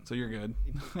working on it, so you're good.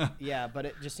 Yeah, but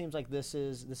it just seems like this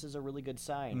is a really good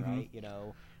sign, mm-hmm.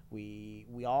 right?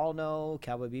 We all know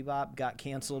Cowboy Bebop got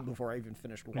canceled before I even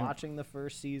finished watching the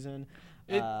first season.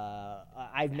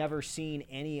 I've never seen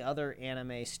any other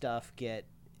anime stuff get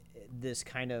this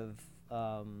kind of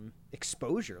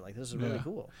exposure. This is really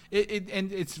cool.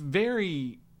 And it's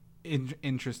very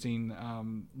interesting.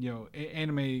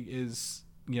 Anime is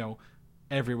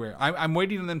everywhere. I'm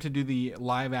waiting on them to do the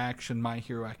live action My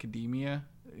Hero Academia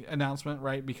announcement,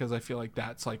 right? Because I feel like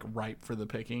that's ripe for the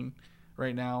picking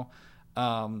right now.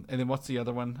 And then what's the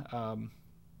other one?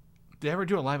 Did they ever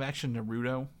do a live action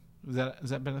Naruto? Has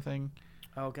that been a thing?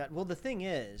 Oh God! Well, the thing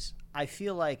is, I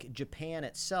feel like Japan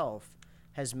itself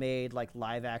has made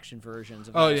live action versions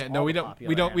of. Oh yeah, no, we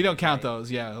don't count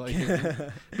those. Yeah,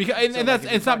 because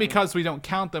it's not because we don't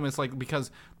count them. It's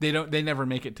because they never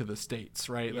make it to the States,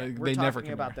 right? Yeah, they never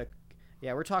come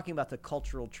we're talking about the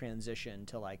cultural transition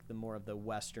to the more of the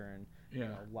Western,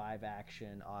 live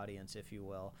action audience, if you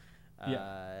will.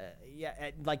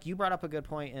 You brought up a good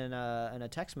point in a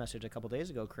text message a couple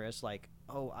days ago, Chris.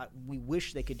 We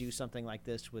wish they could do something like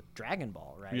this with Dragon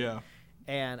Ball, right? Yeah.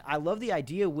 And I love the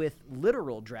idea with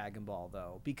literal Dragon Ball,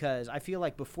 though, because I feel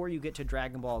like before you get to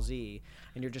Dragon Ball Z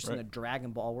and you're just in the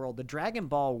Dragon Ball world, the Dragon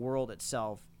Ball world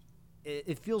itself,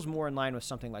 it feels more in line with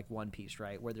something like One Piece,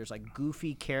 right? Where there's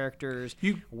goofy characters,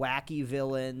 wacky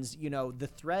villains. The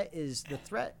threat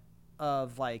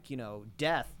of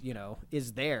death,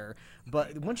 is there.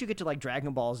 But once you get to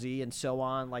Dragon Ball Z and so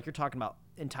on, you're talking about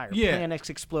entire planets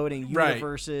exploding,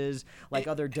 universes,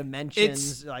 other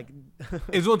dimensions.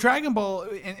 Well, Dragon Ball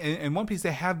and One Piece,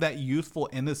 they have that youthful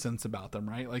innocence about them,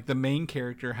 right? The main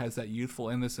character has that youthful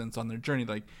innocence on their journey.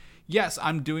 yes,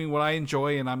 I'm doing what I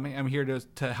enjoy, and I'm here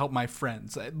to help my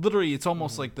friends. Literally, it's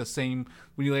almost like the same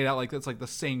when you lay it out like it's like the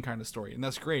same kind of story, and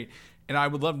that's great. And I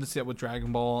would love to see it with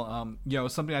Dragon Ball.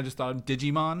 Something I just thought of,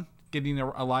 Digimon getting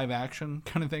a live action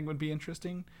kind of thing would be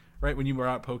interesting, right? When you were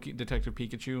out Detective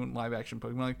Pikachu and live action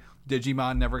Pokemon, like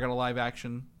Digimon never got a live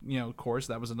action, course.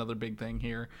 That was another big thing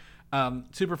here.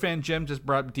 Superfan Jim just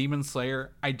brought up Demon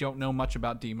Slayer. I don't know much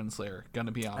about Demon Slayer,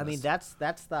 gonna be honest. I mean,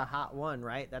 that's the hot one,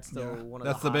 right? That's one of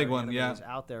that's the big one,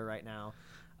 out there right now.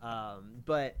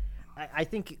 But I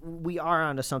think we are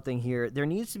onto something here. There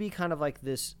needs to be kind of like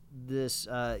this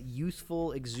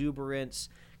youthful exuberance,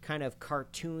 kind of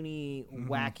cartoony,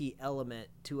 wacky element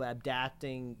to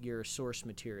adapting your source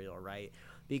material, right?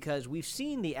 Because we've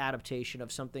seen the adaptation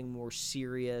of something more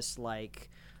serious like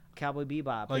Cowboy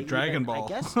Bebop, like Dragon Ball, I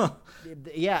guess.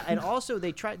 Yeah, and also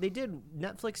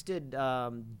Netflix did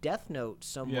Death Note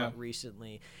somewhat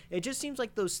recently. It just seems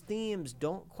like those themes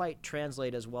don't quite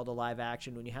translate as well to live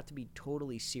action when you have to be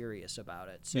totally serious about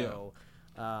it. So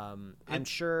I'm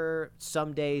sure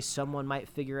someday someone might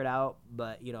figure it out,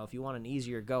 but if you want an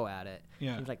easier go at it,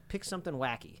 seems like pick something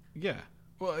wacky. Yeah,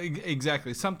 well,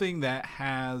 exactly, something that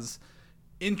has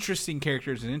interesting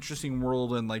characters, an interesting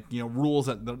world, and rules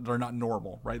that are not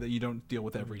normal, right? That you don't deal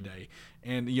with every day.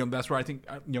 And that's where I think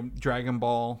Dragon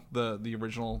Ball, the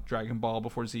original Dragon Ball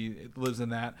before Z, it lives in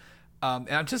that. And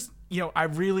I'm just I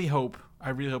really hope,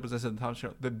 as I said in the top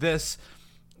show, that this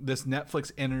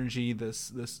Netflix energy,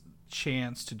 this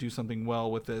chance to do something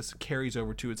well with this carries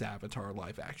over to its Avatar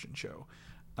live action show,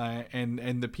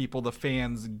 and the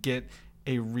fans get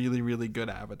a really, really good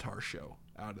Avatar show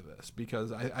out of this,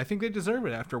 because I think they deserve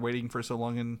it after waiting for so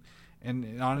long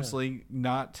and honestly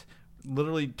not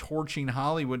literally torching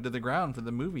Hollywood to the ground for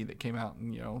the movie that came out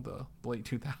in the late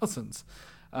 2000s.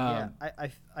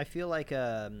 I feel like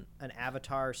an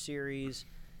Avatar series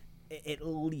at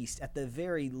the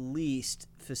very least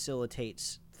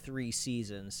facilitates 3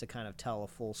 seasons to kind of tell a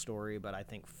full story, but I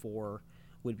think 4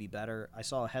 would be better. I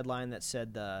saw a headline that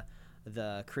said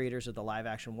the creators of the live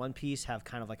action One Piece have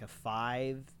kind of like a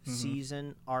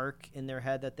 5-season arc in their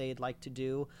head that they'd like to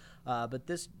do. But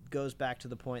this goes back to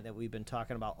the point that we've been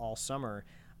talking about all summer.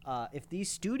 If these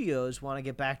studios want to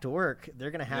get back to work, they're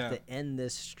going to have to end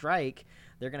this strike.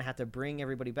 They're going to have to bring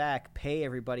everybody back, pay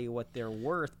everybody what they're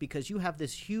worth, because you have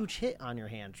this huge hit on your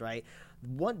hands, right?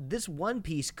 This One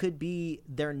Piece could be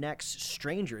their next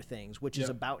Stranger Things, which is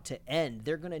about to end.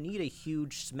 They're going to need a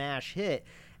huge smash hit.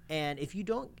 And if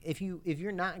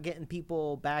you're not getting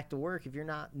people back to work, if you're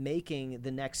not making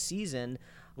the next season,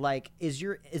 like is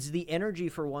the energy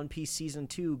for One Piece season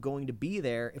 2 going to be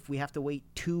there if we have to wait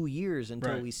 2 years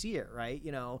until we see it, right?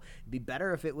 It'd be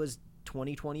better if it was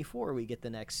 2024 we get the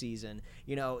next season.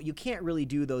 You can't really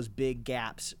do those big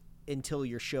gaps until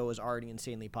your show is already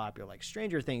insanely popular. Like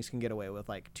Stranger Things can get away with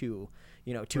like 2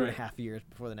 and a half years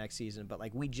before the next season, but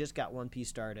like we just got One Piece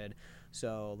started,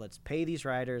 so let's pay these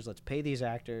writers, let's pay these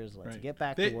actors, let's get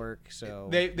back to work. So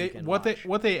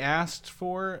what they asked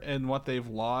for and what they've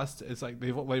lost is like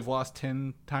they've lost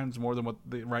 10 times more than what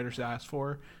the writers asked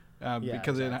for,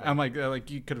 because exactly. I'm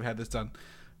like you could have had this done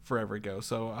forever ago.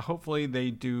 So hopefully they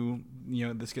do.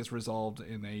 This gets resolved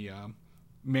in a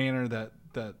manner that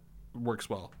works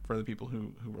well for the people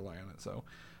who rely on it. So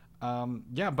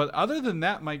but other than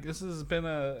that, Mike, this has been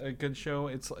a good show.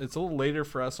 It's a little later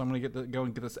for us, so I'm going to go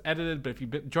and get this edited. But if you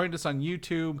joined us on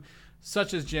YouTube,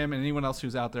 such as Jim and anyone else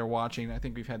who's out there watching, I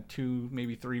think we've had 2,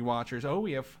 maybe 3 watchers.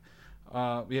 We had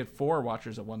 4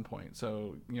 watchers at one point.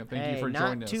 So thank you for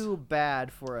joining us. Not too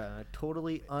bad for a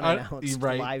totally unannounced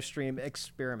live stream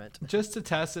experiment. Just to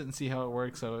test it and see how it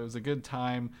works. So it was a good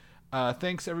time.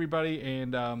 Thanks everybody,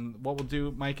 and what we'll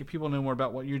do, Mike, if people know more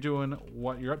about what you're doing,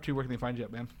 what you're up to, where can they find you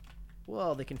at, man?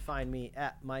 Well, they can find me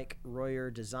at Mike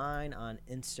Royer Design on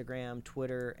Instagram,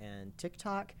 Twitter, and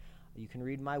TikTok. You can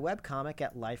read my webcomic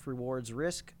at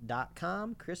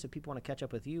liferewardsrisk.com. Chris, if people want to catch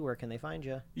up with you, where can they find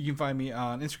you? You can find me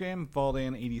on Instagram,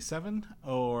 Valdan87,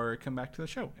 or come back to the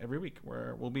show every week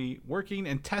where we'll be working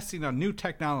and testing on new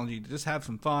technology to just have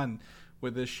some fun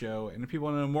with this show. And if people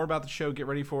want to know more about the show, get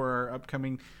ready for our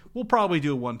upcoming, we'll probably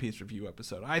do a One Piece review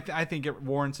episode. I think it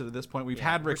warrants it at this point. We've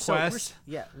had requests.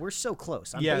 We're so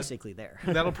close. I'm basically there.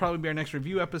 That'll probably be our next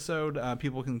review episode.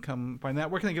 People can come find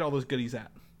that. Where can they get all those goodies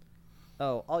at?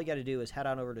 All you got to do is head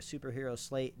on over to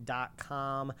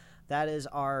superheroslate.com. That is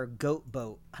our goat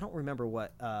boat. I don't remember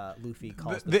what Luffy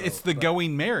calls the it's boat, the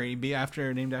Going Merry, named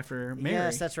after Mary.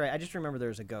 Yes, that's right. I just remember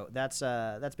there's a goat. That's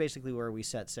basically where we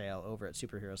set sail over at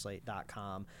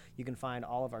superheroslate.com. You can find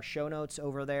all of our show notes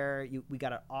over there. We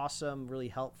got an awesome, really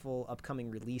helpful upcoming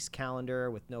release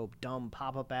calendar with no dumb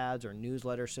pop-up ads or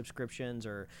newsletter subscriptions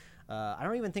or I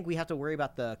don't even think we have to worry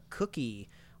about the cookie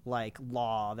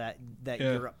law that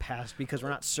Europe passed, because we're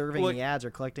not serving the ads or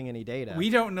collecting any data.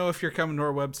 We don't know if you're coming to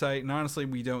our website, and honestly,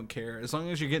 we don't care. As long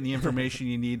as you're getting the information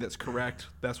you need that's correct,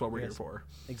 that's what we're here for.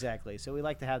 Exactly. So we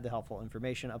like to have the helpful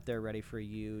information up there ready for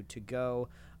you to go.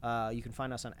 You can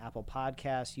find us on Apple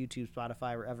Podcasts, YouTube,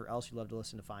 Spotify, wherever else you love to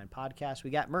listen to find podcasts. We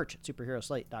got merch at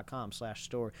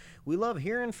superheroslate.com/store. We love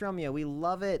hearing from you. We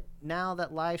love it now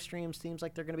that live streams seems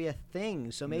like they're going to be a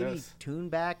thing. So maybe tune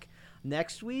back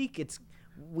next week.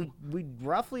 We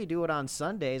roughly do it on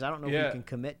Sundays. I don't know if we can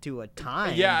commit to a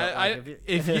time. Yeah,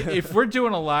 if we're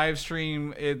doing a live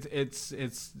stream, it's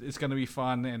going to be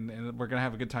fun, and we're going to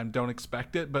have a good time. Don't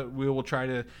expect it, but we will try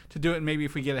to do it. And maybe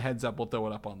if we get a heads up, we'll throw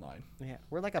it up online. Yeah,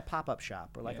 we're like a pop-up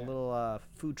shop. We're like a little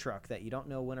food truck that you don't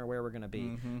know when or where we're going to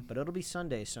be, but it'll be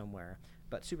Sunday somewhere.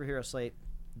 But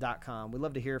superheroslate.com. We'd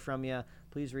love to hear from you.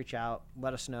 Please reach out.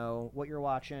 Let us know what you're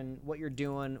watching, what you're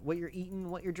doing, what you're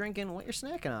eating, what you're drinking, what you're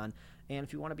snacking on. And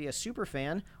if you want to be a super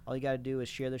fan, all you got to do is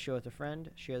share the show with a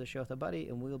friend, share the show with a buddy,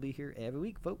 and we'll be here every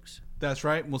week, folks. That's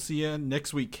right. We'll see you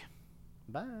next week.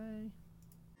 Bye.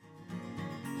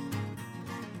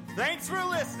 Thanks for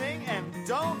listening, and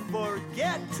don't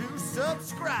forget to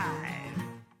subscribe.